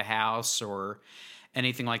leaving the house or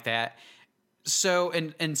anything like that. So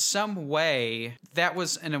in some way, that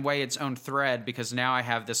was in a way its own thread, because now I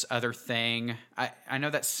have this other thing. I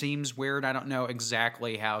know that seems weird. I don't know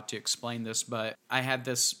exactly how to explain this, but I had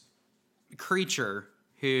this creature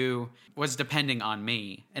who was depending on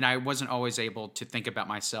me, and I wasn't always able to think about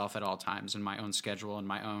myself at all times in my own schedule and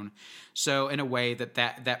my own. So in a way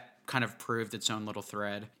that kind of proved its own little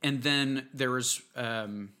thread. And then there was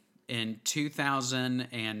in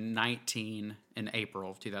 2019, in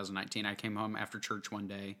April of 2019, I came home after church one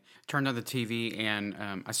day, turned on the TV,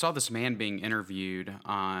 and I saw this man being interviewed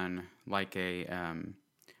on like a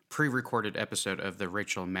pre-recorded episode of the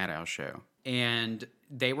Rachel Maddow show. And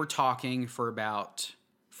they were talking for about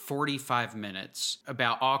 45 minutes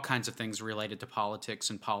about all kinds of things related to politics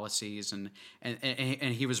and policies, and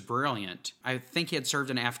he was brilliant. I think he had served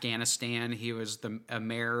in Afghanistan. He was a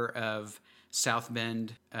mayor of South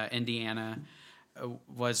Bend, Indiana,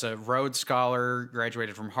 was a Rhodes Scholar,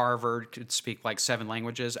 graduated from Harvard, could speak like 7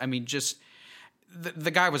 languages. I mean, just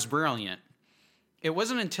the guy was brilliant. It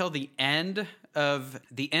wasn't until the end of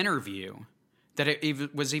the interview that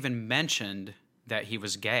it was even mentioned that he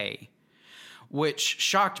was gay, which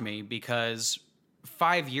shocked me, because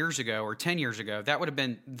 5 years ago or 10 years ago, that would have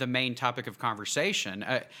been the main topic of conversation.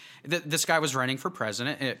 This guy was running for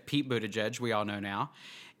president, Pete Buttigieg, we all know now.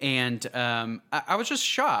 And I was just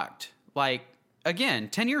shocked. Like, again,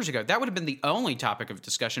 10 years ago, that would have been the only topic of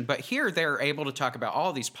discussion. But here they're able to talk about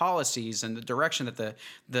all these policies and the direction that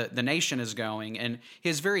the nation is going. And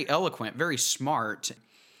he's very eloquent, very smart.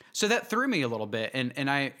 So that threw me a little bit. And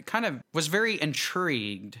I kind of was very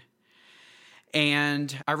intrigued.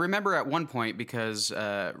 And I remember at one point, because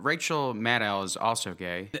Rachel Maddow is also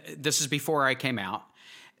gay. This is before I came out.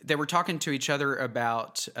 They were talking to each other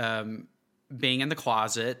about being in the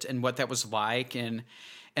closet and what that was like. And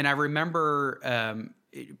I remember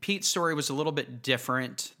Pete's story was a little bit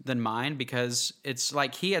different than mine, because it's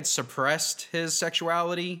like he had suppressed his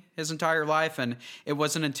sexuality his entire life. And it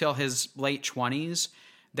wasn't until his late 20s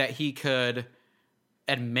that he could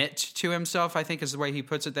admit to himself, I think is the way he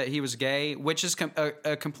puts it, that he was gay, which is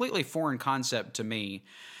a completely foreign concept to me.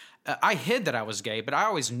 I hid that I was gay, but I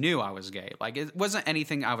always knew I was gay. Like, it wasn't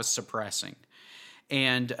anything I was suppressing.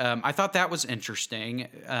 And I thought that was interesting.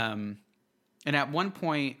 And at one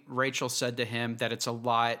point, Rachel said to him that it's a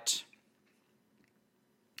lot.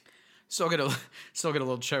 Still get a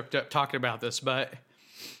little choked up talking about this, but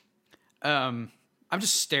I'm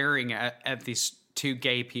just staring at these two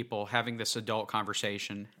gay people having this adult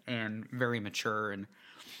conversation, and very mature,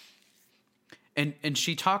 and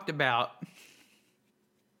she talked about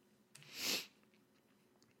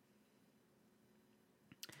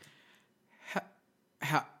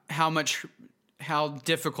how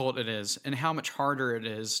difficult it is and how much harder it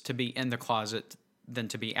is to be in the closet than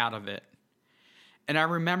to be out of it. And I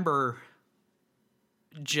remember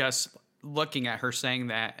just looking at her saying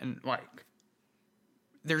that, and like,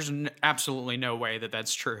 there's absolutely no way that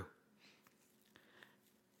that's true.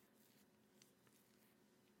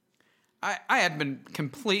 I had been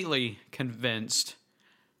completely convinced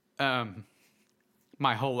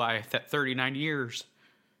my whole life, that 39 years,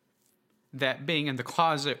 that being in the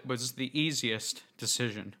closet was the easiest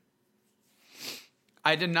decision.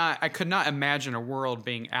 I could not imagine a world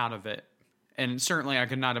being out of it. And certainly I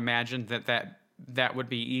could not imagine that would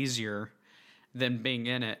be easier than being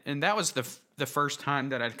in it. And that was the first time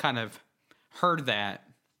that I'd kind of heard that.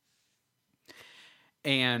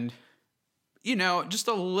 And, just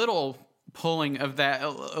a little pulling of that,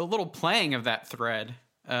 a little playing of that thread.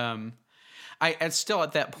 I still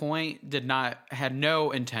at that point had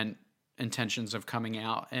no intentions of coming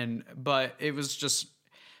out. But it was just,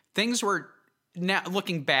 things were, now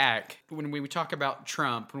looking back, when we talk about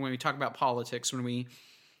Trump, when we talk about politics, when we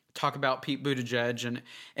talk about Pete Buttigieg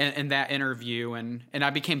and that interview, and I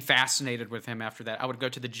became fascinated with him after that. I would go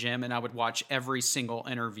to the gym and I would watch every single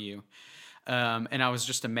interview, and I was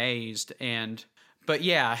just amazed. But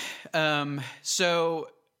yeah, so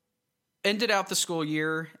ended out the school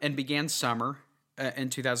year and began summer in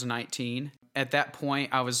 2019. At that point,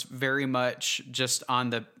 I was very much just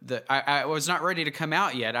on I was not ready to come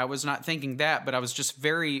out yet. I was not thinking that, but I was just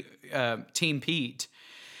very Team Pete.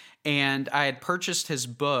 And I had purchased his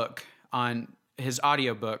book, on his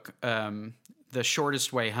audiobook, The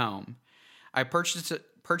Shortest Way Home. I purchased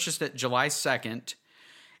it July 2nd,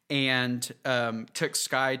 and took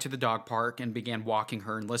Sky to the dog park and began walking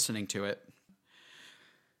her and listening to it.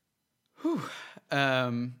 Whew.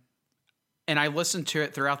 And I listened to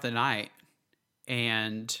it throughout the night,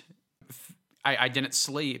 and I didn't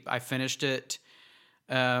sleep. I finished it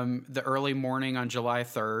the early morning on July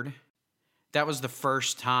 3rd. That was the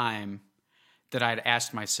first time that I'd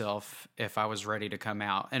asked myself if I was ready to come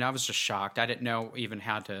out. And I was just shocked. I didn't know even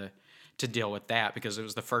how to deal with that, because it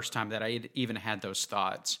was the first time that I had even had those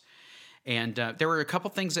thoughts. And there were a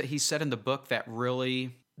couple things that he said in the book that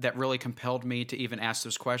really compelled me to even ask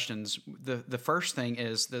those questions. The first thing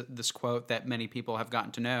is this quote that many people have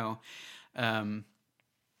gotten to know,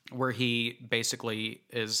 where he basically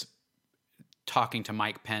is talking to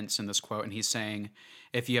Mike Pence in this quote, and he's saying,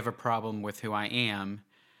 if you have a problem with who I am,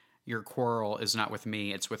 your quarrel is not with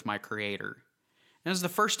me, it's with my creator. And it was the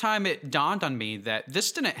first time it dawned on me that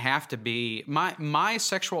this didn't have to be, my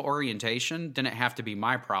sexual orientation didn't have to be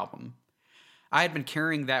my problem. I had been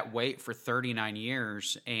carrying that weight for 39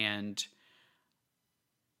 years, and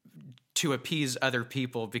to appease other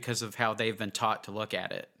people because of how they've been taught to look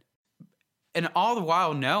at it. And all the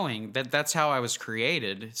while knowing that that's how I was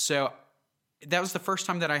created. So that was the first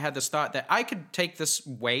time that I had this thought that I could take this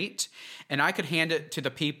weight and I could hand it to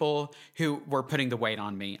the people who were putting the weight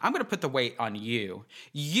on me. I'm going to put the weight on you.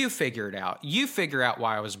 You figure it out. You figure out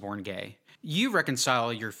why I was born gay. You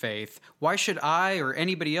reconcile your faith. Why should I or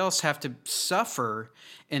anybody else have to suffer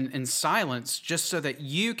in silence just so that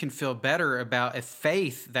you can feel better about a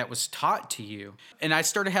faith that was taught to you? And I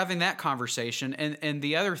started having that conversation. And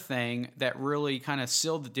the other thing that really kind of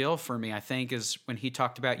sealed the deal for me, I think, is when he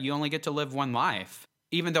talked about you only get to live one life.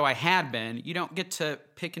 Even though I had been, you don't get to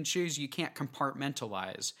pick and choose. You can't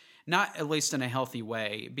compartmentalize, not at least in a healthy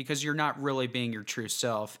way, because you're not really being your true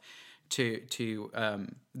self to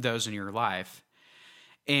those in your life.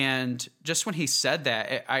 And just when he said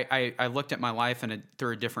that, I looked at my life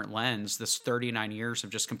through a different lens, this 39 years of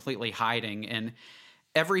just completely hiding, and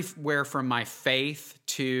everywhere from my faith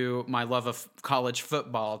to my love of college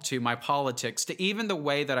football to my politics to even the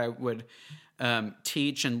way that I would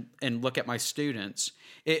teach and look at my students.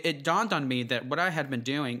 It dawned on me that what I had been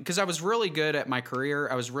doing, because I was really good at my career,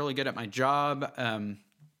 I was really good at my job,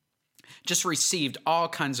 just received all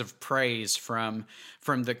kinds of praise from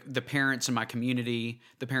the parents in my community,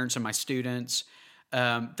 the parents of my students,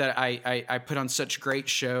 that I put on such great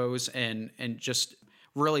shows and just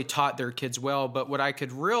really taught their kids well. But what I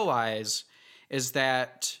could realize is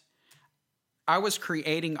that I was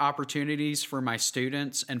creating opportunities for my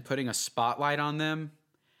students and putting a spotlight on them,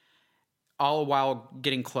 all while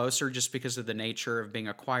getting closer, just because of the nature of being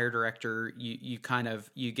a choir director. You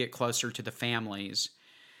get closer to the families.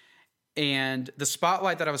 And the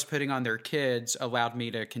spotlight that I was putting on their kids allowed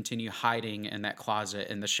me to continue hiding in that closet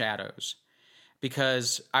in the shadows,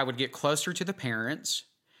 because I would get closer to the parents.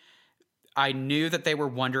 I knew that they were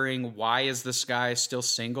wondering, why is this guy still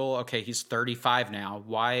single? Okay, he's 35 now.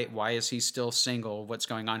 Why is he still single? What's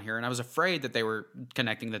going on here? And I was afraid that they were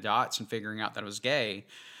connecting the dots and figuring out that I was gay.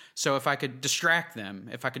 So if I could distract them,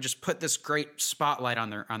 if I could just put this great spotlight on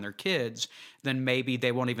their kids, then maybe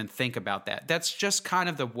they won't even think about that. That's just kind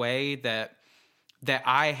of the way that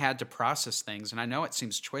I had to process things. And I know it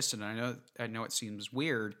seems twisted, and I know it seems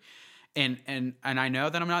weird. And I know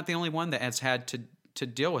that I'm not the only one that has had to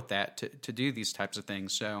deal with that, to do these types of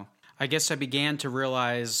things. So I guess I began to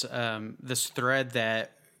realize this thread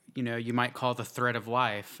that, you might call the thread of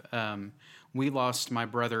life. We lost my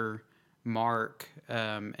brother Mark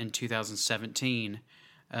in 2017.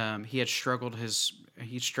 He had struggled his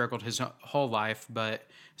whole life, but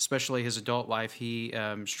especially his adult life. He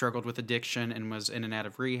struggled with addiction and was in and out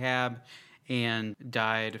of rehab, and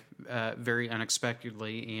died very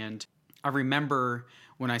unexpectedly. And I remember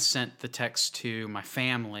when I sent the text to my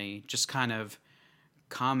family, just kind of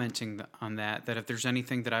commenting on that if there's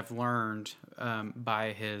anything that I've learned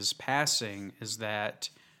by his passing, is that,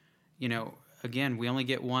 again, we only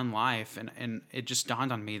get one life, and it just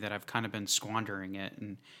dawned on me that I've kind of been squandering it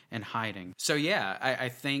and hiding. So yeah, I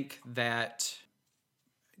think that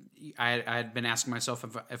I had been asking myself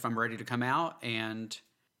if I'm ready to come out, and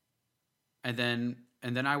then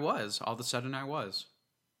I was. All of a sudden I was.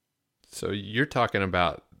 So you're talking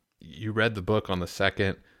about, you read the book on the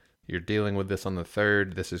 2nd, you're dealing with this on the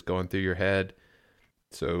 3rd, this is going through your head.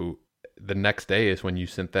 So the next day is when you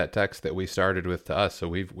sent that text that we started with to us. So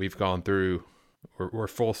we've gone through, we're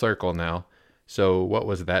full circle now. So what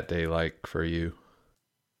was that day like for you?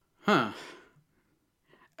 It's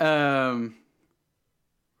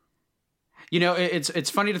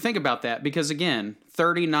funny to think about that, because again,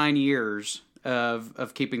 39 years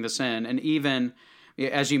of keeping this in, and even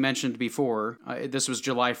as you mentioned before, this was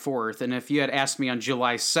July 4th. And if you had asked me on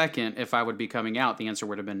July 2nd if I would be coming out, the answer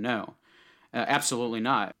would have been no. Absolutely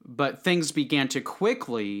not. But things began to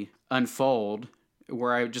quickly unfold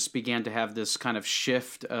where I just began to have this kind of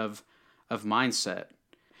shift of mindset.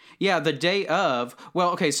 Yeah, the day of,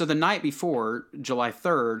 well, okay, so the night before, July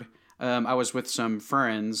 3rd, I was with some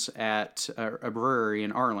friends at a brewery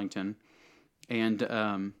in Arlington.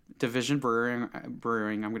 And Division Brewing, I'm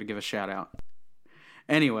going to give a shout out.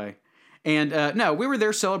 Anyway, and no, we were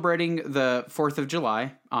there celebrating the 4th of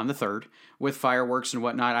July on the 3rd with fireworks and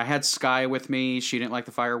whatnot. I had Sky with me. She didn't like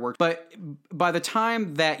the fireworks. But by the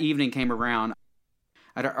time that evening came around,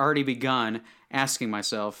 I'd already begun asking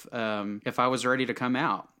myself if I was ready to come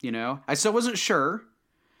out, you know? I still wasn't sure,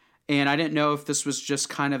 and I didn't know if this was just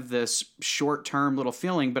kind of this short-term little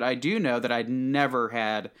feeling, but I do know that I'd never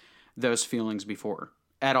had those feelings before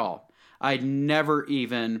at all. I'd never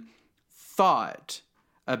even thought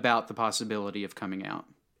about the possibility of coming out.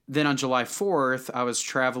 Then on July 4th, I was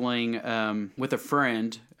traveling with a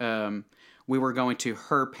friend. We were going to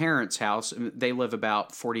her parents' house. They live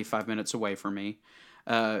about 45 minutes away from me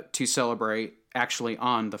to celebrate actually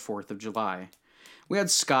on the 4th of July. We had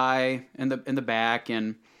Sky in the back,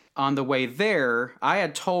 and on the way there, I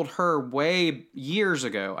had told her way years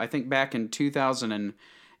ago, I think back in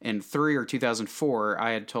 2003 or 2004,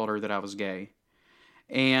 I had told her that I was gay.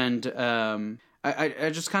 And I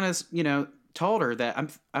just kind of, you know, told her that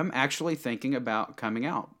I'm actually thinking about coming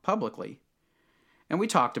out publicly. And we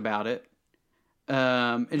talked about it.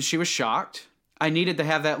 And she was shocked. I needed to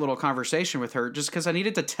have that little conversation with her just because I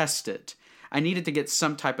needed to test it. I needed to get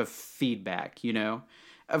some type of feedback, you know.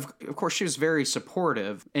 Of course, she was very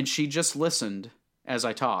supportive, and she just listened as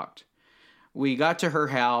I talked. We got to her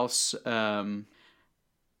house.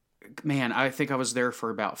 Man, I think I was there for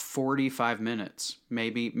about 45 minutes,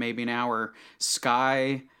 maybe an hour.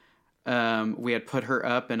 Sky, we had put her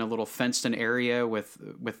up in a little fenced-in area with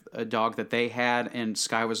a dog that they had, and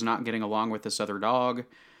Sky was not getting along with this other dog.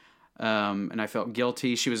 And I felt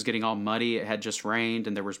guilty. She was getting all muddy. It had just rained,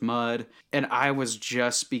 and there was mud. And I was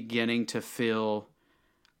just beginning to feel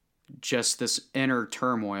just this inner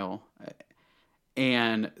turmoil.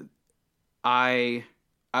 And I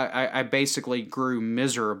basically grew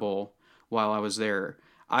miserable while I was there.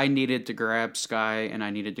 I needed to grab Sky, and I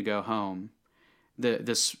needed to go home.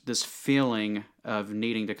 This feeling of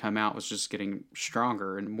needing to come out was just getting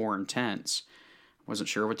stronger and more intense. Wasn't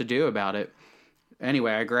sure what to do about it.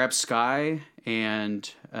 Anyway, I grabbed Sky, and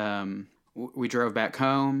we drove back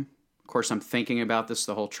home. Of course, I'm thinking about this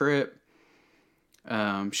the whole trip.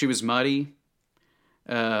 She was muddy.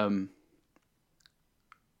 So,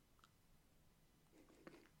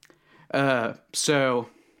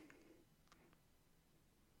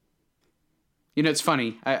 you know, it's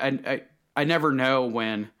funny. I never know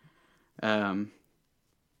when, I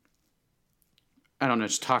don't know,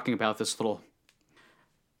 just talking about this little,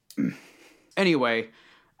 anyway,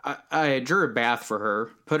 I drew a bath for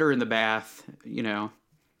her, put her in the bath, you know,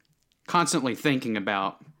 constantly thinking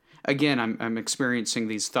about, again, I'm experiencing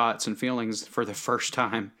these thoughts and feelings for the first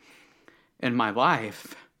time in my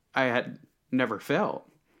life I had never felt.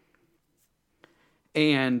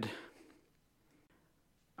 And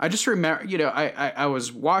I just remember, you know, I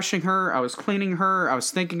was washing her, I was cleaning her, I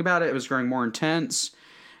was thinking about it, it was growing more intense.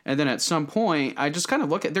 And then at some point, I just kind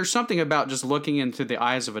of there's something about just looking into the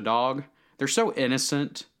eyes of a dog. They're so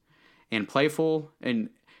innocent and playful. And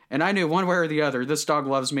I knew one way or the other, this dog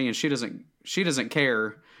loves me, and she doesn't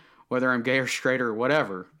care whether I'm gay or straight or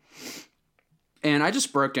whatever. And I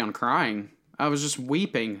just broke down crying. I was just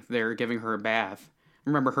weeping there, giving her a bath. I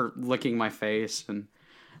remember her licking my face. And,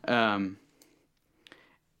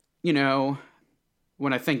 you know,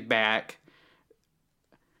 when I think back,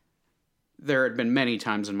 there had been many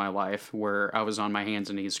times in my life where I was on my hands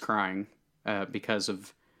and knees crying because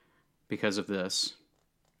of this,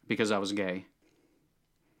 because I was gay.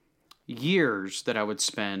 Years that I would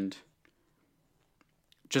spend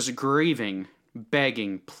just grieving,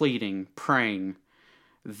 begging, pleading, praying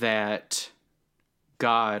that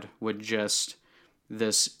God would just,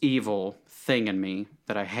 this evil thing in me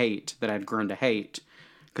that I hate, that I'd grown to hate,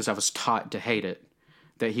 because I was taught to hate it,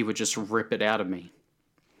 that he would just rip it out of me.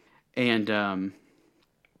 And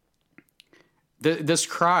this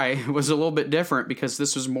cry was a little bit different because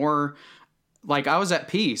this was more like I was at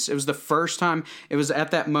peace. It was the first time, it was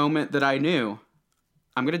at that moment that I knew,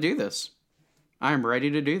 I'm going to do this. I am ready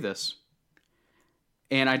to do this.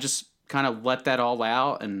 And I just kind of let that all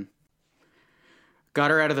out and got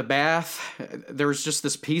her out of the bath. There was just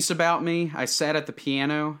this peace about me. I sat at the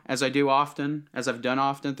piano, as I do often, as I've done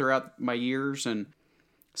often throughout my years, and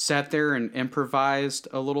sat there and improvised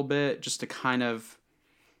a little bit just to kind of,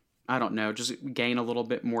 I don't know, just gain a little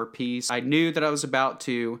bit more peace. I knew that I was about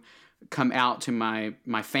to come out to my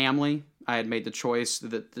family. I had made the choice,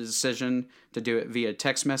 the decision to do it via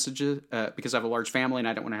text messages because I have a large family and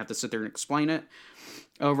I don't want to have to sit there and explain it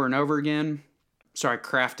over and over again. So I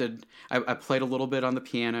played a little bit on the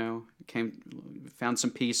piano, found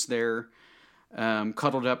some peace there,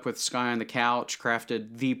 cuddled up with Sky on the couch,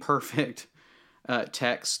 crafted the perfect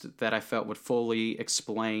text that I felt would fully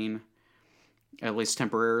explain, at least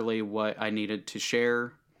temporarily, what I needed to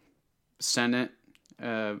share. Sent it.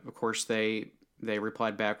 Of course, they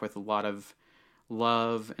replied back with a lot of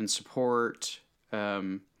love and support.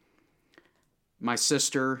 My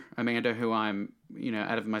sister, Amanda, who I'm,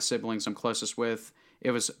 out of my siblings, I'm closest with, it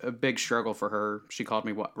was a big struggle for her. She called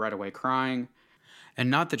me right away crying. And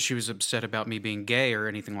not that she was upset about me being gay or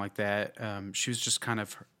anything like that. She was just kind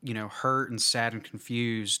of, hurt and sad and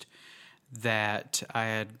confused that I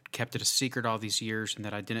had kept it a secret all these years and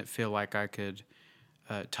that I didn't feel like I could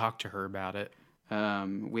talk to her about it.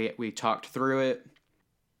 We talked through it,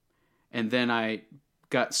 and then I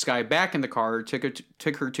got Sky back in the car, took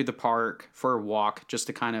her to the park for a walk just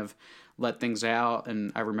to kind of let things out.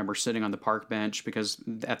 And I remember sitting on the park bench because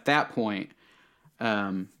at that point,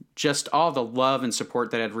 just all the love and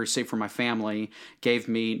support that I'd received from my family gave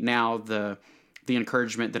me now the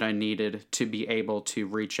encouragement that I needed to be able to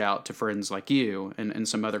reach out to friends like you and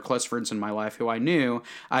some other close friends in my life who I knew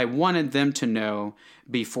I wanted them to know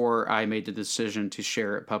before I made the decision to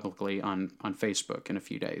share it publicly on Facebook in a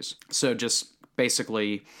few days. So just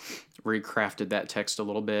basically recrafted that text a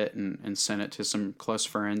little bit and sent it to some close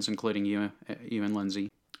friends, including you and Lindsay.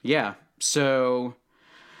 Yeah, so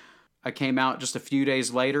I came out just a few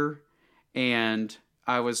days later, and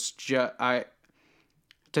I was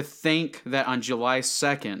to think that on July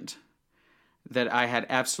 2nd that I had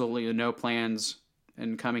absolutely no plans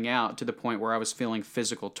in coming out, to the point where I was feeling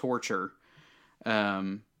physical torture.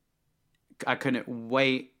 I couldn't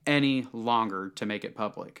wait any longer to make it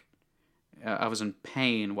public. I was in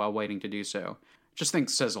pain while waiting to do so. Just think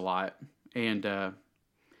says a lot. And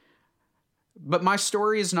but my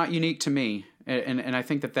story is not unique to me. And I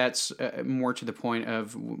think that that's more to the point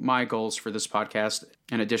of my goals for this podcast,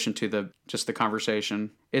 in addition to the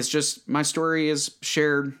conversation. It's just my story is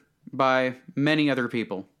shared by many other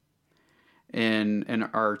people in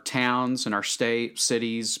our towns, in our state,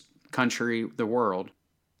 cities, country, the world.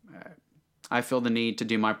 I feel the need to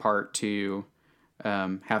do my part to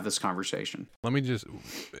have this conversation.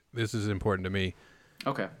 This is important to me.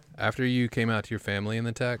 Okay. After you came out to your family in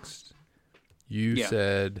the text, you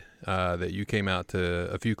said that you came out to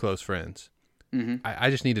a few close friends. Mm-hmm. I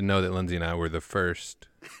just need to know that Lindsay and I were the first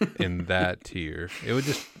in that tier. It would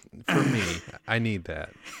just, for me, I need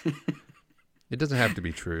that. It doesn't have to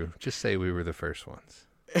be true. Just say we were the first ones.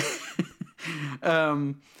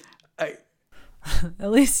 At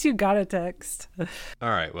least you got a text. All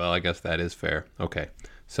right. Well, I guess that is fair. Okay.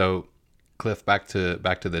 So, Cliff, back to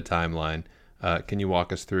the timeline. Can you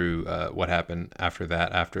walk us through what happened after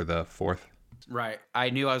that, after the 4th? Right.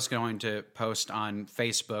 I knew I was going to post on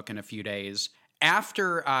Facebook in a few days.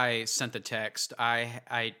 After I sent the text,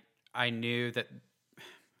 I knew that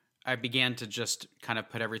I began to just kind of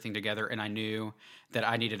put everything together, and I knew that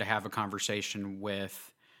I needed to have a conversation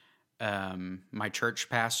with my church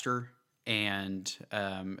pastor and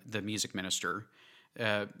the music minister.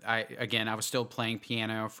 I was still playing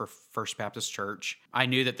piano for First Baptist Church. I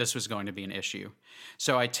knew that this was going to be an issue.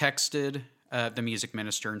 So I texted the music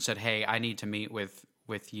minister and said, "Hey, I need to meet with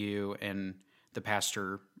you and the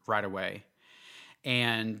pastor right away."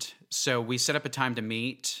 And so we set up a time to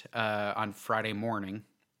meet on Friday morning,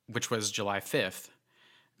 which was July 5th,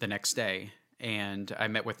 the next day. And I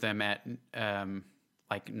met with them at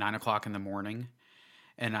like 9 o'clock in the morning.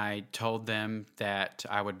 And I told them that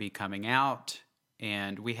I would be coming out.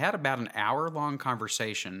 And we had about an hour-long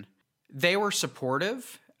conversation. They were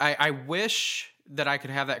supportive. I wish that I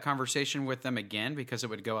could have that conversation with them again, because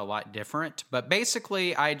it would go a lot different. But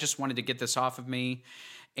basically, I just wanted to get this off of me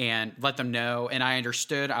and let them know. And I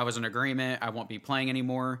understood. I was in agreement. I won't be playing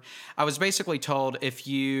anymore. I was basically told, if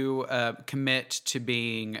you commit to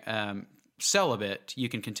being celibate, you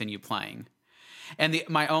can continue playing. And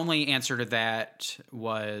my only answer to that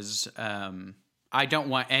was, I don't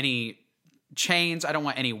want any chains. I don't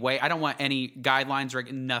want any weight. I don't want any guidelines or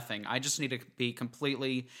nothing. I just need to be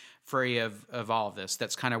completely free of all of this.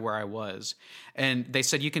 That's kind of where I was. And they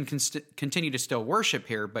said, you can continue to still worship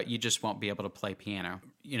here, but you just won't be able to play piano.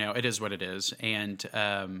 It is what it is. And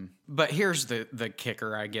but here's the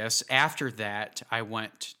kicker, I guess. After that, I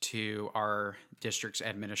went to our district's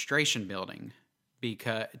administration building,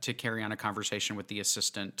 to carry on a conversation with the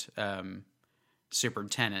assistant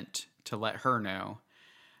superintendent to let her know.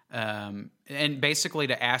 And basically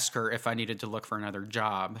to ask her if I needed to look for another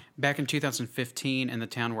job. Back in 2015, in the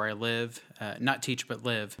town where I live, not teach but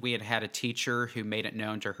live, we had a teacher who made it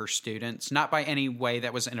known to her students, not by any way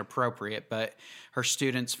that was inappropriate, but her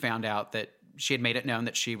students found out that she had made it known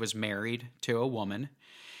that she was married to a woman.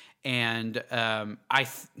 And I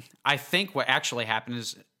think what actually happened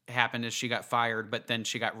is she got fired, but then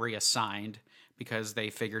she got reassigned because they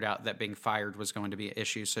figured out that being fired was going to be an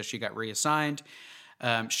issue. So she got reassigned.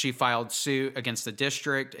 She filed suit against the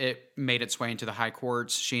district. It made its way into the high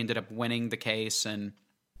courts. She ended up winning the case. And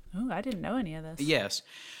oh, I didn't know any of this. Yes.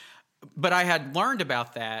 But I had learned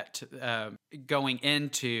about that going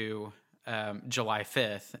into July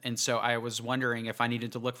 5th. And so I was wondering if I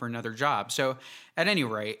needed to look for another job. So at any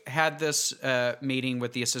rate, had this meeting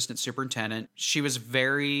with the assistant superintendent. She was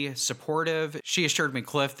very supportive. She assured me,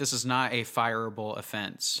 Cliff, this is not a fireable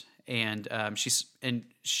offense. And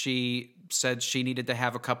she said she needed to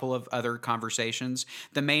have a couple of other conversations.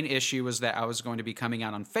 The main issue was that I was going to be coming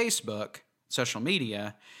out on Facebook, social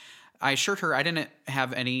media. I assured her I didn't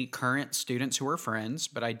have any current students who were friends,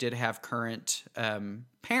 but I did have current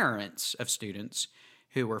parents of students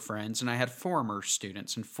who were friends, and I had former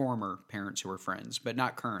students and former parents who were friends, but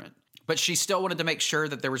not current. But she still wanted to make sure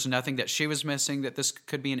that there was nothing that she was missing, that this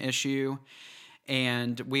could be an issue.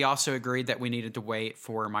 And we also agreed that we needed to wait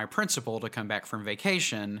for my principal to come back from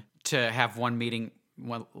vacation to have one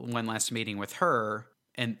last meeting with her,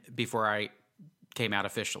 and before I came out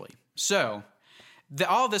officially. So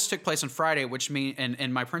all of this took place on Friday, which means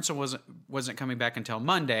and my principal wasn't coming back until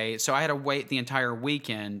Monday, so I had to wait the entire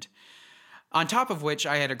weekend. On top of which,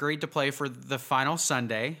 I had agreed to play for the final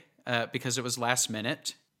Sunday because it was last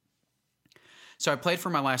minute. So I played for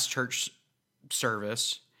my last church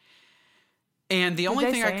service. And the only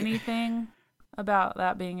thing I could say anything about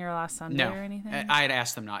that being your last Sunday or anything? I had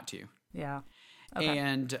asked them not to. Yeah. Okay.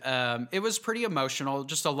 And it was pretty emotional,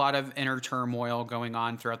 just a lot of inner turmoil going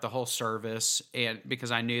on throughout the whole service. And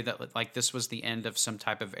because I knew that like this was the end of some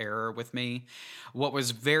type of era with me. What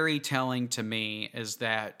was very telling to me is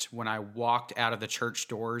that when I walked out of the church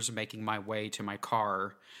doors, making my way to my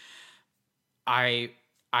car, I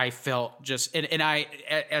felt just, and I,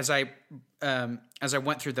 as I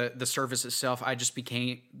went through the service itself, I just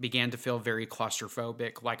began to feel very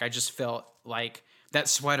claustrophobic. Like I just felt like that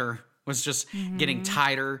sweater was just getting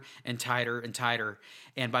tighter and tighter and tighter.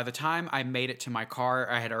 And by the time I made it to my car,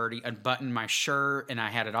 I had already unbuttoned my shirt and I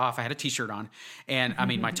had it off. I had a t-shirt on, and I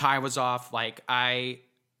mean, my tie was off. Like I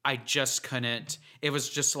just couldn't, it was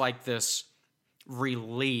just like this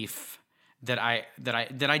relief that I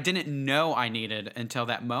didn't know I needed until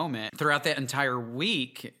that moment. Throughout that entire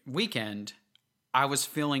weekend, I was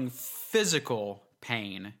feeling physical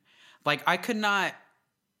pain. Like I could not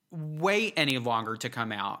wait any longer to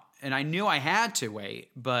come out. And I knew I had to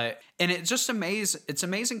wait, and it's just it's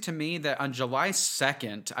amazing to me that on July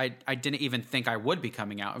 2nd, I didn't even think I would be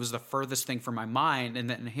coming out. It was the furthest thing from my mind. And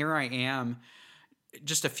then here I am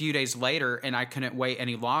just a few days later, and I couldn't wait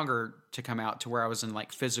any longer to come out, to where I was in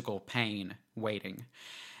like physical pain waiting.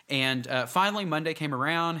 And finally, Monday came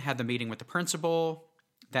around, had the meeting with the principal.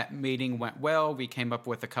 That meeting went well. We came up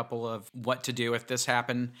with a couple of what to do if this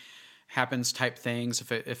happens type things,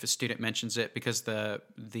 if a student mentions it, because the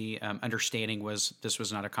understanding was this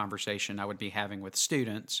was not a conversation I would be having with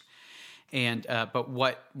students. And but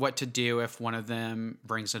what to do if one of them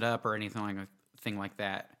brings it up or anything like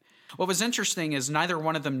that. What was interesting is neither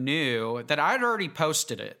one of them knew that I'd already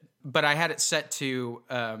posted it, but I had it set to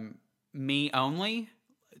me only,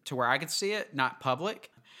 to where I could see it, not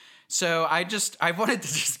public. So I wanted to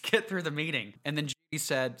just get through the meeting. And then Judy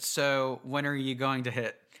said, so when are you going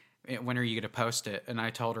to post it? And I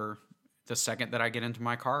told her the second that I get into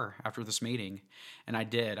my car after this meeting. And I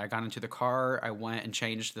did. I got into the car. I went and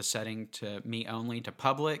changed the setting to me only to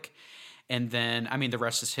public. And then, I mean, the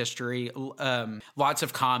rest is history. Lots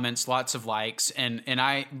of comments, lots of likes. And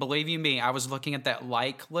I, believe you me, I was looking at that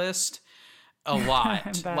like list a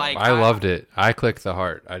lot. Like I loved it. I clicked the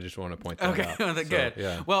heart. I just want to point that out. Okay, good.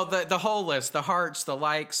 Yeah. Well, the whole list, the hearts, the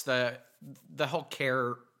likes, the whole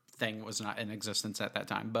care thing was not in existence at that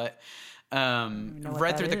time. But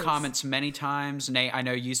read through the comments many times. Nate, I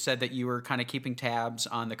know you said that you were kind of keeping tabs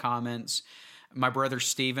on the comments. My brother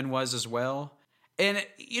Steven was as well. And,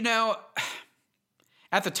 you know,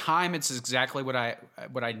 at the time, it's exactly what I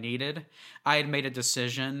needed. I had made a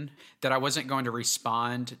decision that I wasn't going to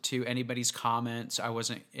respond to anybody's comments. I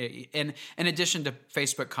wasn't. In addition to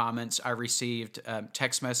Facebook comments, I received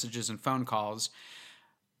text messages and phone calls.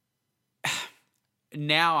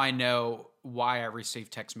 Now I know why I receive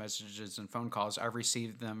text messages and phone calls. I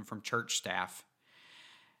received them from church staff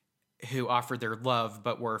who offered their love,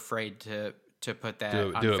 but were afraid to put that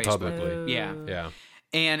on do Facebook. it publicly. Yeah. Yeah.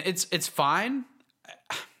 And it's fine.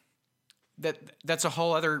 That's a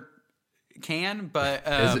whole other can, but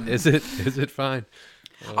Is it fine?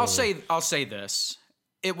 I'll say this.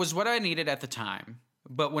 It was what I needed at the time,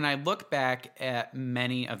 but when I look back at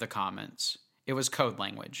many of the comments, it was code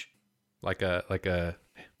language. Like a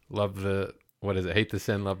love the, what is it? Hate the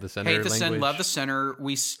sin, love the sinner. Hate the sin, language? love the sinner.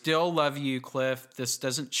 We still love you, Cliff. This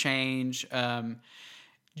doesn't change. And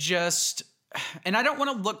I don't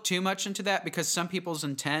want to look too much into that because some people's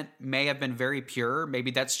intent may have been very pure.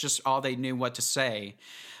 Maybe that's just all they knew what to say.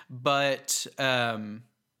 But I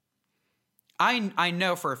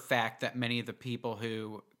know for a fact that many of the people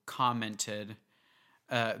who commented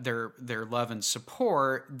their love and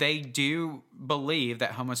support, they do believe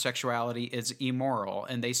that homosexuality is immoral,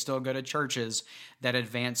 and they still go to churches that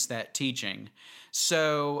advance that teaching.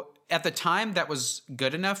 So at the time, that was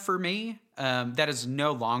good enough for me. That is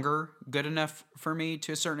no longer good enough for me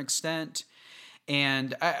to a certain extent.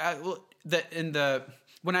 And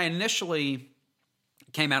when I initially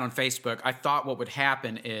came out on Facebook, I thought what would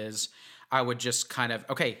happen is I would just kind of,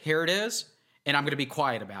 okay, here it is, and I'm going to be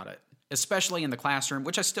quiet about it, especially in the classroom,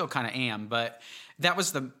 which I still kind of am. But that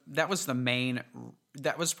was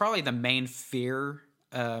probably the main fear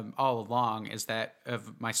all along, is that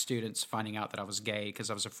of my students finding out that I was gay, because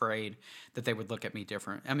I was afraid that they would look at me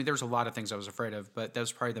different. I mean, there's a lot of things I was afraid of, but that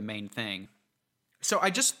was probably the main thing. So I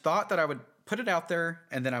just thought that I would put it out there,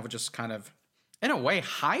 and then I would just kind of, in a way,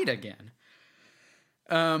 hide again.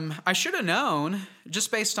 I should have known,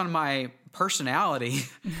 just based on my personality,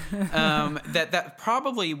 that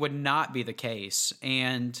probably would not be the case.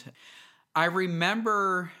 And I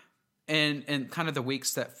remember in kind of the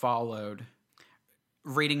weeks that followed,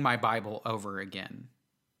 reading my Bible over again.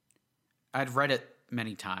 I'd read it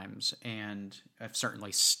many times, and I've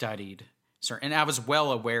certainly studied. And I was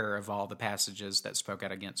well aware of all the passages that spoke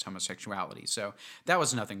out against homosexuality. So that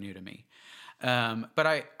was nothing new to me. But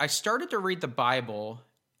I started to read the Bible,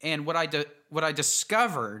 and what I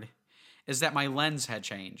discovered is that my lens had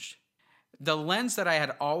changed. The lens that I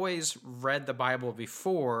had always read the Bible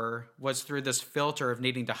before was through this filter of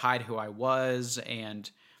needing to hide who I was, and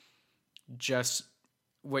just,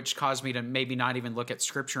 which caused me to maybe not even look at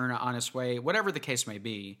Scripture in an honest way, whatever the case may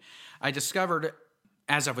be. I discovered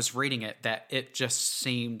as I was reading it that it just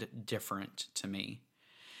seemed different to me.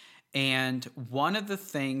 And one of the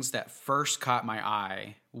things that first caught my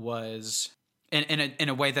eye was, in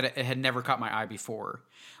a way that it had never caught my eye before,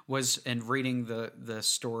 was in reading the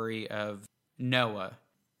story of Noah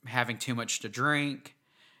having too much to drink,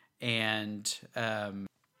 and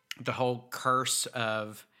the whole curse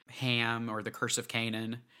of Ham, or the curse of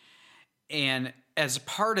Canaan. And as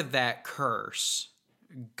part of that curse,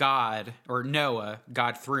 God through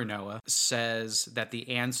Noah, says that the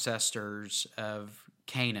ancestors of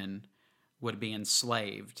Canaan would be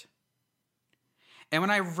enslaved. And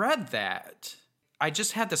when I read that, I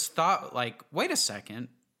just had this thought, like, wait a second,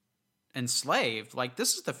 enslaved? Like,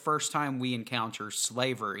 this is the first time we encounter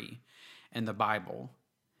slavery in the Bible.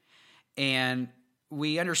 And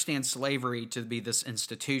we understand slavery to be this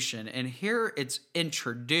institution, and here it's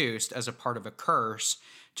introduced as a part of a curse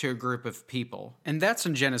to a group of people. And that's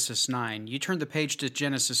in Genesis 9. You turn the page to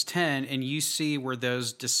Genesis 10, and you see where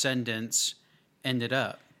those descendants ended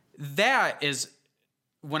up. That is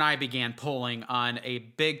when I began pulling on a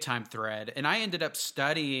big-time thread, and I ended up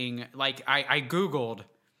studying, like, I Googled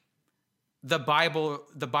the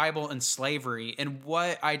Bible and slavery, and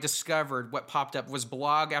what I discovered, what popped up, was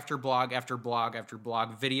blog after blog after blog after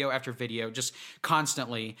blog, video after video, just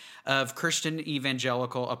constantly, of Christian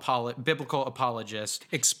evangelical biblical apologists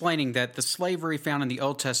explaining that the slavery found in the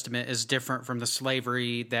Old Testament is different from the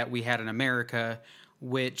slavery that we had in America,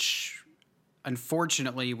 which,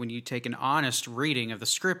 unfortunately, when you take an honest reading of the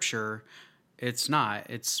Scripture, it's not.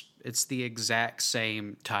 It's the exact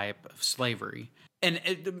same type of slavery. And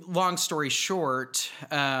long story short,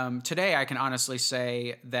 today I can honestly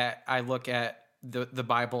say that I look at the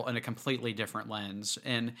Bible in a completely different lens,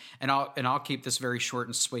 and I'll keep this very short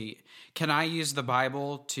and sweet. Can I use the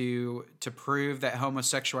Bible to prove that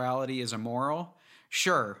homosexuality is immoral?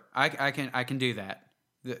 Sure, I can do that.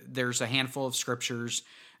 There's a handful of scriptures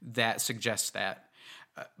that suggest that,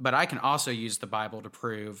 but I can also use the Bible to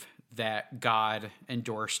prove that God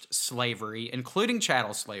endorsed slavery, including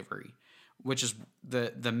chattel slavery, which is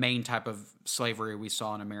the main type of slavery we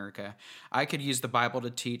saw in America. I could use the Bible to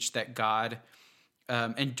teach that God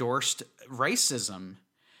endorsed racism,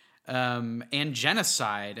 and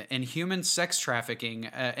genocide and human sex trafficking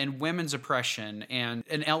and women's oppression and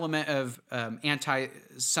an element of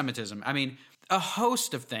anti-Semitism. I mean, a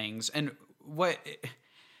host of things. And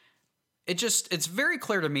it's very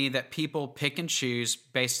clear to me that people pick and choose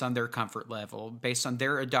based on their comfort level, based on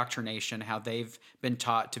their indoctrination, how they've been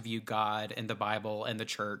taught to view God and the Bible and the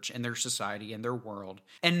church and their society and their world.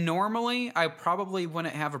 And normally, I probably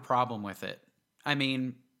wouldn't have a problem with it. I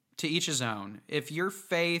mean, to each his own. If your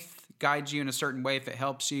faith guides you in a certain way, if it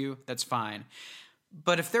helps you, that's fine.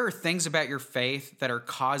 But if there are things about your faith that are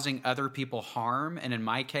causing other people harm, and in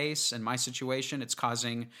my case, in my situation, it's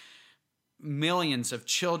causing millions of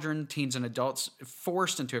children, teens, and adults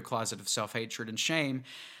forced into a closet of self-hatred and shame,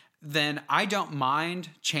 then I don't mind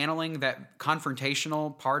channeling that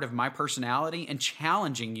confrontational part of my personality and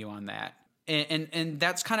challenging you on that. And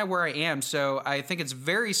that's kind of where I am. So I think it's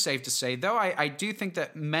very safe to say, though I do think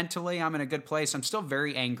that mentally I'm in a good place, I'm still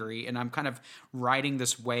very angry, and I'm kind of riding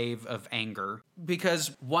this wave of anger.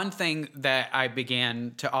 Because one thing that I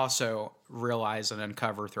began to also realize and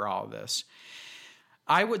uncover through all of this,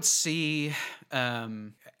 I would see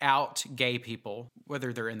out gay people,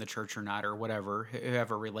 whether they're in the church or not or whatever, who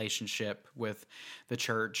have a relationship with the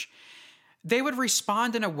church. They would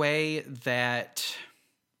respond in a way that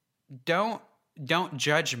don't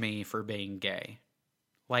judge me for being gay.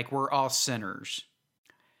 Like we're all sinners.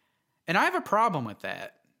 And I have a problem with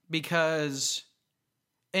that because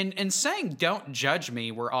in saying don't judge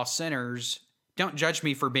me, we're all sinners, don't judge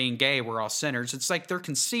me for being gay, we're all sinners, it's like they're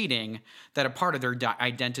conceding that a part of their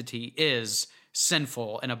identity is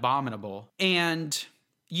sinful and abominable. And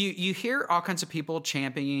you hear all kinds of people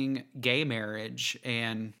championing gay marriage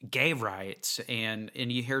and gay rights, and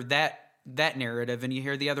you hear that narrative, and you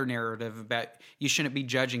hear the other narrative about you shouldn't be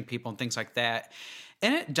judging people and things like that.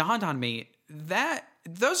 And it dawned on me that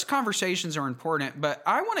those conversations are important, but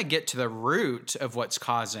I want to get to the root of what's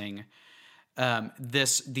causing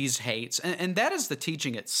these hates, and that is the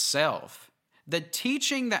teaching itself. The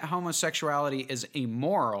teaching that homosexuality is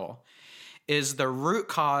immoral is the root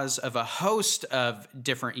cause of a host of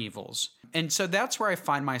different evils. And so that's where I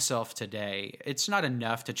find myself today. It's not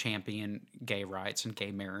enough to champion gay rights and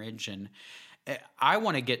gay marriage. And I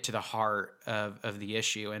want to get to the heart of the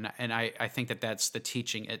issue. And I think that that's the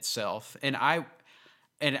teaching itself. And I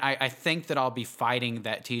think that I'll be fighting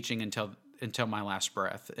that teaching until my last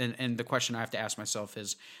breath. And the question I have to ask myself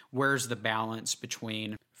is, where's the balance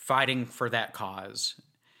between fighting for that cause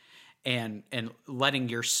and letting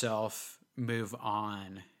yourself move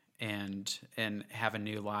on and have a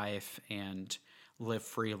new life and live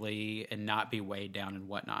freely and not be weighed down and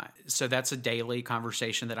whatnot. So that's a daily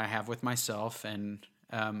conversation that I have with myself, and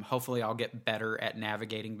hopefully I'll get better at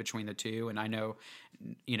navigating between the two. And I know,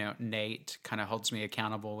 Nate kind of holds me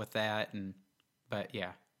accountable with that. But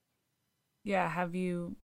yeah. Yeah. Have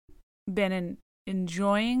you been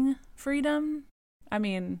enjoying freedom? I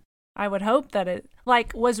mean, I would hope that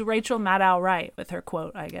was Rachel Maddow right with her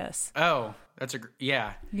quote, I guess. Oh, that's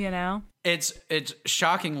yeah. It's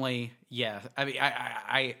shockingly, yeah.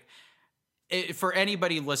 I mean, for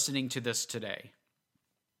anybody listening to this today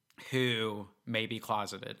who may be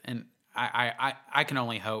closeted, and I can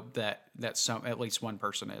only hope that at least one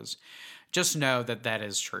person is, just know that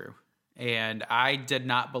is true. And I did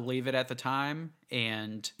not believe it at the time.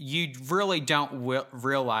 And you really don't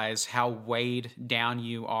realize how weighed down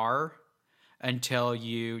you are until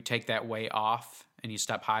you take that weight off and you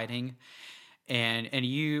stop hiding. And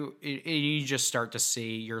you just start to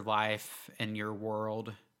see your life and your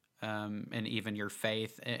world and even your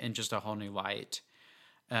faith in just a whole new light.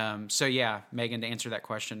 So yeah, Megan, to answer that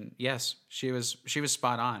question, yes, she was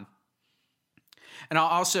spot on. And I'll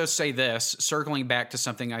also say this, circling back to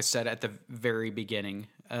something I said at the very beginning.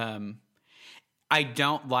 I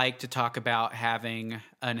don't like to talk about having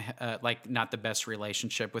not the best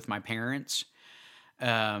relationship with my parents,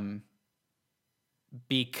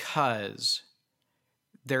 because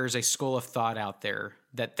there's a school of thought out there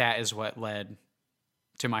that is what led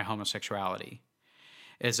to my homosexuality,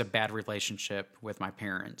 is a bad relationship with my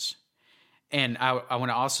parents. And I want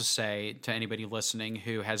to also say to anybody listening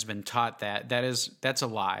who has been taught that's a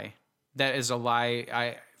lie. That is a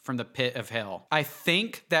lie from the pit of hell. I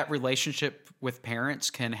think that relationship with parents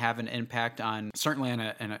can have an impact certainly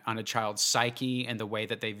on a child's psyche and the way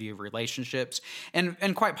that they view relationships,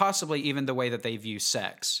 and quite possibly even the way that they view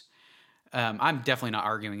sex. I'm definitely not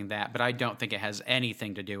arguing that, but I don't think it has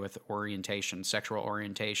anything to do with sexual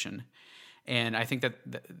orientation. And I think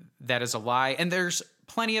that is a lie. And there's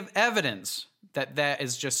plenty of evidence that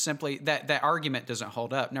is just simply that argument doesn't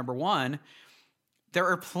hold up. Number one, there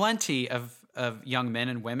are plenty of young men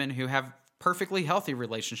and women who have perfectly healthy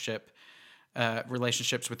relationships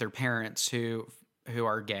with their parents who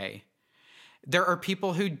are gay. There are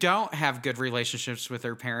people who don't have good relationships with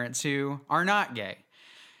their parents who are not gay.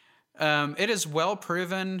 It is well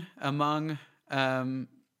proven among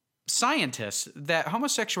scientists that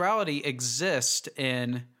homosexuality exists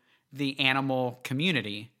in the animal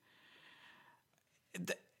community.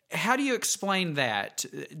 How do you explain that?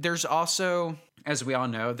 There's also, as we all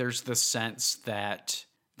know, there's the sense that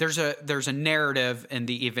there's a narrative in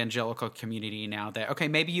the evangelical community now that, okay,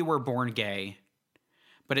 maybe you were born gay,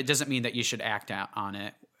 but it doesn't mean that you should act out on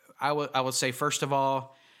it. I will say, first of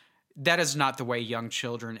all, that is not the way young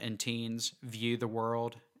children and teens view the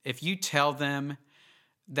world. If you tell them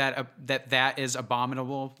that is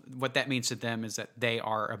abominable, what that means to them is that they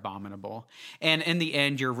are abominable. And in the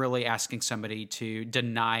end, you're really asking somebody to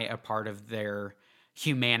deny a part of their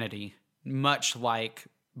humanity, much like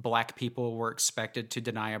Black people were expected to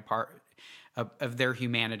deny a part of their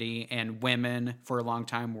humanity, and women for a long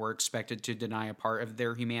time were expected to deny a part of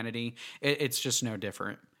their humanity. It's just no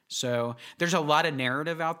different. So there's a lot of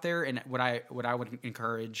narrative out there, and what I would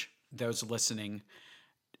encourage those listening,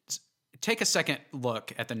 take a second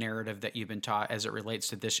look at the narrative that you've been taught as it relates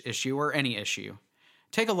to this issue or any issue.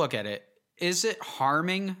 Take a look at it. Is it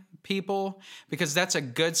harming people? Because that's a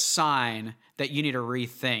good sign that you need to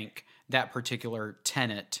rethink that particular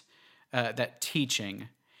tenet, that teaching.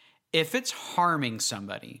 If it's harming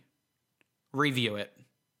somebody, review it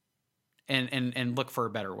and look for a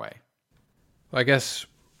better way. I guess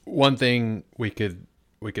one thing we could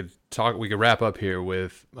wrap up here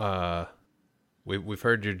with, we've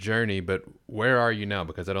heard your journey, but where are you now?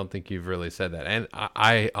 Because I don't think you've really said that. And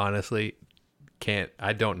I honestly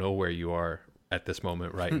I don't know where you are at this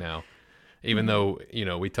moment right now. Even though,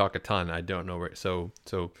 we talk a ton, I don't know where. So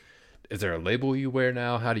is there a label you wear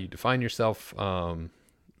now? How do you define yourself?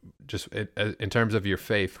 Just in terms of your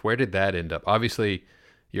faith, where did that end up? Obviously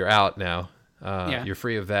you're out now. You're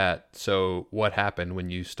free of that. So what happened when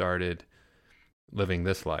you started living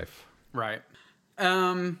this life? Right.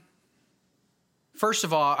 First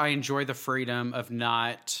of all, I enjoy the freedom of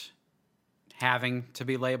not having to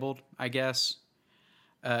be labeled, I guess.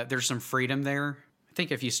 There's some freedom there. I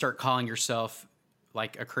think if you start calling yourself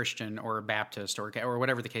like a Christian or a Baptist or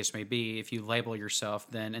whatever the case may be, if you label yourself,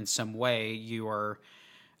 then in some way you are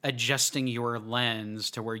adjusting your lens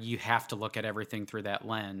to where you have to look at everything through that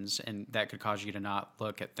lens, and that could cause you to not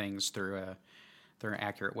look at things through an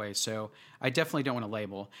accurate way. So I definitely don't want to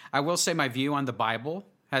label. I will say my view on the Bible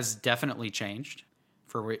has definitely changed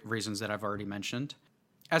for reasons that I've already mentioned.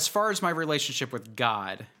 As far as my relationship with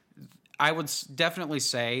God, I would definitely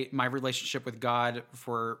say my relationship with God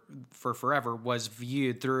for forever was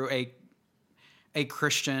viewed through a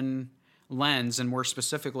Christian lens, and more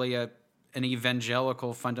specifically an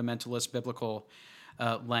evangelical fundamentalist biblical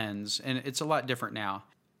lens. And it's a lot different now.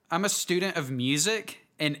 I'm a student of music,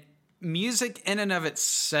 and music in and of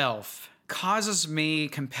itself compels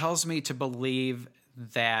me to believe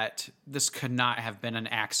that this could not have been an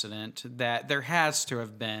accident, that there has to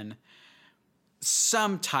have been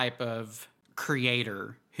some type of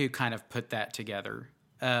creator who kind of put that together.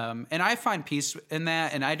 And I find peace in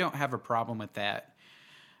that, and I don't have a problem with that.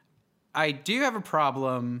 I do have a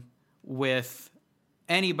problem with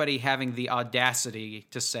anybody having the audacity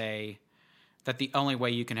to say that the only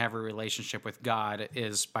way you can have a relationship with God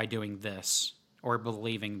is by doing this or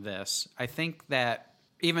believing this. I think that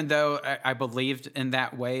even though I believed in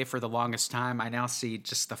that way for the longest time, I now see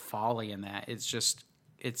just the folly in that.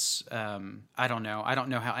 I don't know. I don't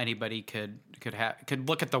know how anybody could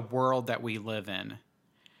look at the world that we live in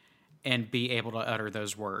and be able to utter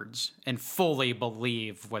those words and fully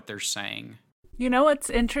believe what they're saying. You know what's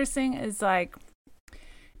interesting is, like,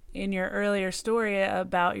 in your earlier story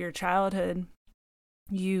about your childhood,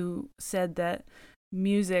 you said that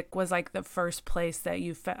music was like the first place that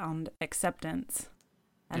you found acceptance.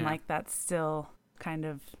 And like that's still kind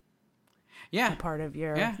of a part of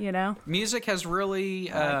your, Music has really,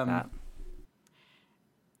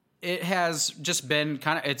 it has just been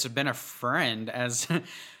it's been a friend as,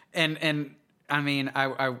 and I mean,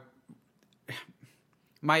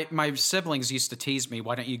 my siblings used to tease me,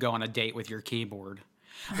 why don't you go on a date with your keyboard?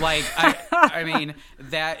 Like, I mean,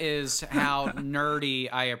 that is how nerdy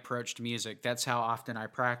I approached music. That's how often I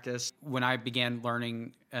practiced. When I began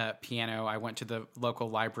learning piano, I went to the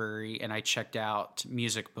local library and I checked out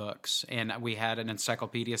music books. And we had an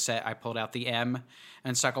encyclopedia set. I pulled out the M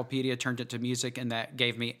encyclopedia, turned it to music, and that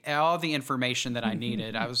gave me all the information that I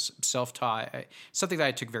needed. I was self-taught, something that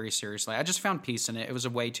I took very seriously. I just found peace in it. It was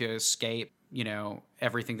a way to escape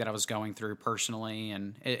everything that I was going through personally,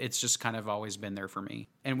 and it's just kind of always been there for me.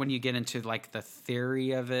 And when you get into like the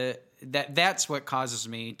theory of it, that's what causes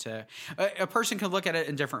me to. A person could look at it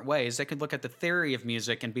in different ways. They could look at the theory of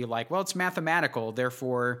music and be like, well, it's mathematical,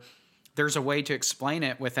 therefore there's a way to explain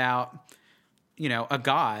it without, a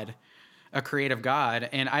God, a creative God.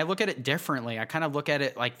 And I look at it differently. I kind of look at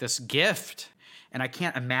it like this gift, and I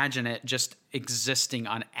can't imagine it just existing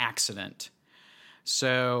on accident.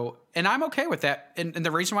 So, and I'm okay with that. And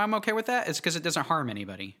the reason why I'm okay with that is because it doesn't harm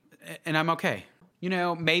anybody. And I'm okay.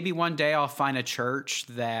 Maybe one day I'll find a church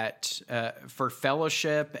that for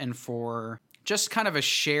fellowship and for just kind of a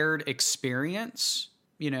shared experience,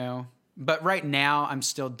 But right now I'm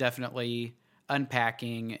still definitely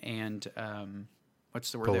unpacking and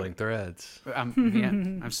what's the word? Pulling threads.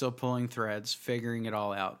 I'm still pulling threads, figuring it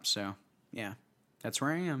all out. So, yeah, that's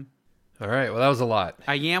where I am. All right. Well, that was a lot.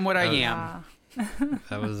 I am what I am.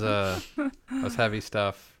 That was heavy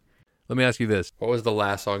stuff. Let me ask you this. What was the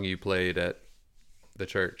last song you played at the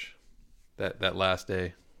church that last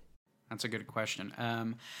day? That's a good question.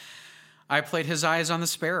 I played His Eyes on the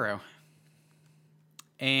Sparrow.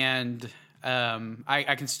 And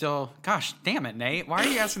I can still, gosh, damn it, Nate. Why are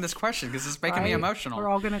you asking this question? Because it's making me emotional. We're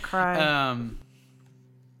all going to cry.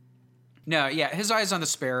 No, yeah, His Eyes on the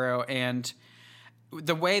Sparrow. And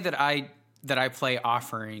the way that I play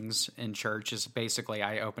offerings in church is basically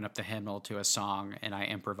I open up the hymnal to a song and I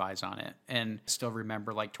improvise on it. And I still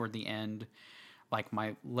remember like toward the end, like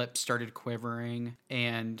my lips started quivering,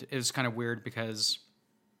 and it was kind of weird because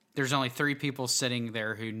there's only 3 people sitting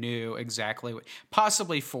there who knew exactly what,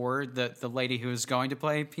 possibly 4, the lady who was going to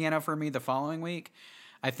play piano for me the following week.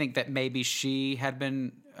 I think that maybe she had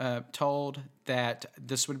been told that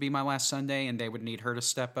this would be my last Sunday and they would need her to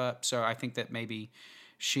step up. So I think that maybe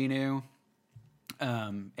she knew.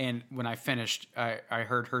 And when I finished, I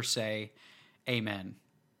heard her say, "Amen."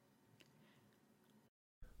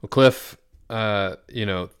 Well, Cliff,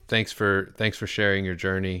 thanks for sharing your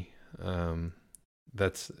journey.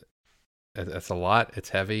 That's a lot. It's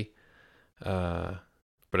heavy. But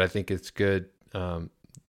I think it's good, to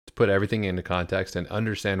put everything into context and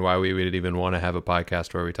understand why we would even want to have a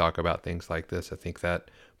podcast where we talk about things like this. I think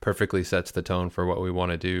that perfectly sets the tone for what we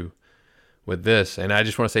want to do with this. And I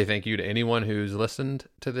just want to say thank you to anyone who's listened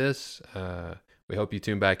to this. We hope you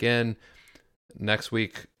tune back in. Next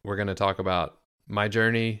week, we're going to talk about my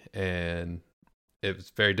journey, and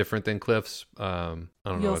it's very different than Cliff's. I don't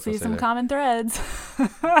know. You'll see some common threads.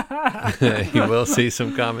 You will see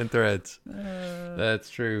some common threads. That's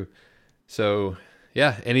true. So,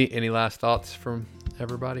 yeah. Any last thoughts from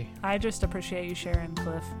everybody? I just appreciate you sharing,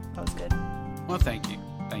 Cliff. That was good. Well, thank you.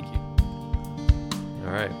 Thank you.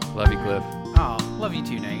 All right. Love you, Cliff. Oh, love you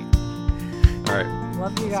too, Nate. All right.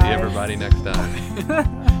 Love you guys. See everybody next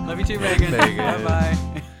time. Love you too, Megan.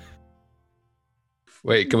 Bye-bye.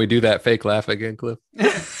 Wait, can we do that fake laugh again, Cliff?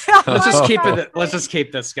 Let's just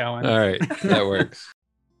keep this going. All right. That works.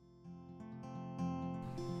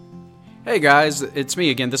 Hey guys, it's me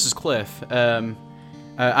again. This is Cliff.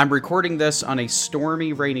 I'm recording this on a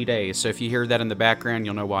stormy, rainy day, so if you hear that in the background,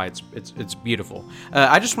 you'll know why. It's beautiful.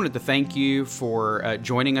 I just wanted to thank you for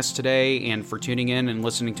joining us today and for tuning in and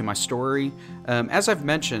listening to my story. As I've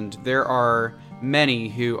mentioned, there are many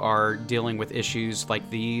who are dealing with issues like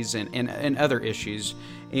these and other issues.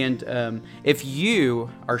 And if you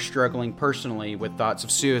are struggling personally with thoughts of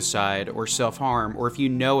suicide or self-harm, or if you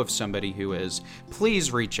know of somebody who is,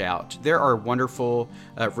 please reach out. There are wonderful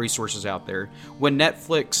resources out there. When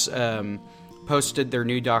Netflix posted their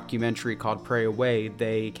new documentary called Pray Away,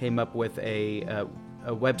 they came up with a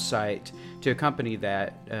website to accompany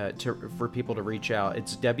that for people to reach out.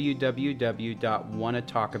 It's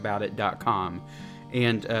www.wannatalkaboutit.com.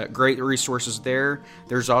 And great resources there.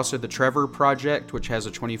 There's also the Trevor Project, which has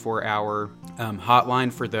a 24-hour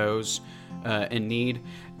hotline for those in need.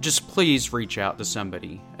 Just please reach out to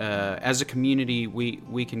somebody. As a community,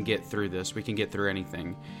 we can get through this. We can get through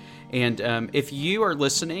anything. And if you are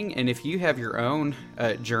listening, and if you have your own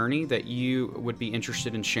journey that you would be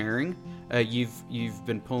interested in sharing, you've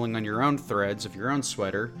been pulling on your own threads of your own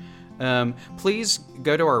sweater, please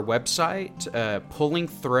go to our website,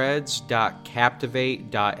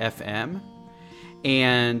 pullingthreads.captivate.fm,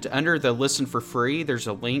 and under the Listen for Free, there's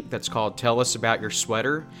a link that's called Tell Us About Your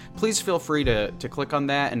Sweater. Please feel free to click on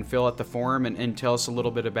that and fill out the form and tell us a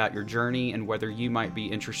little bit about your journey and whether you might be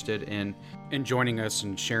interested in joining us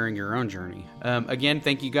and sharing your own journey. Again,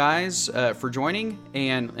 thank you guys for joining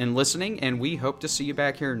and listening, and we hope to see you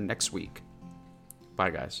back here next week. Bye,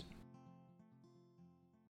 guys.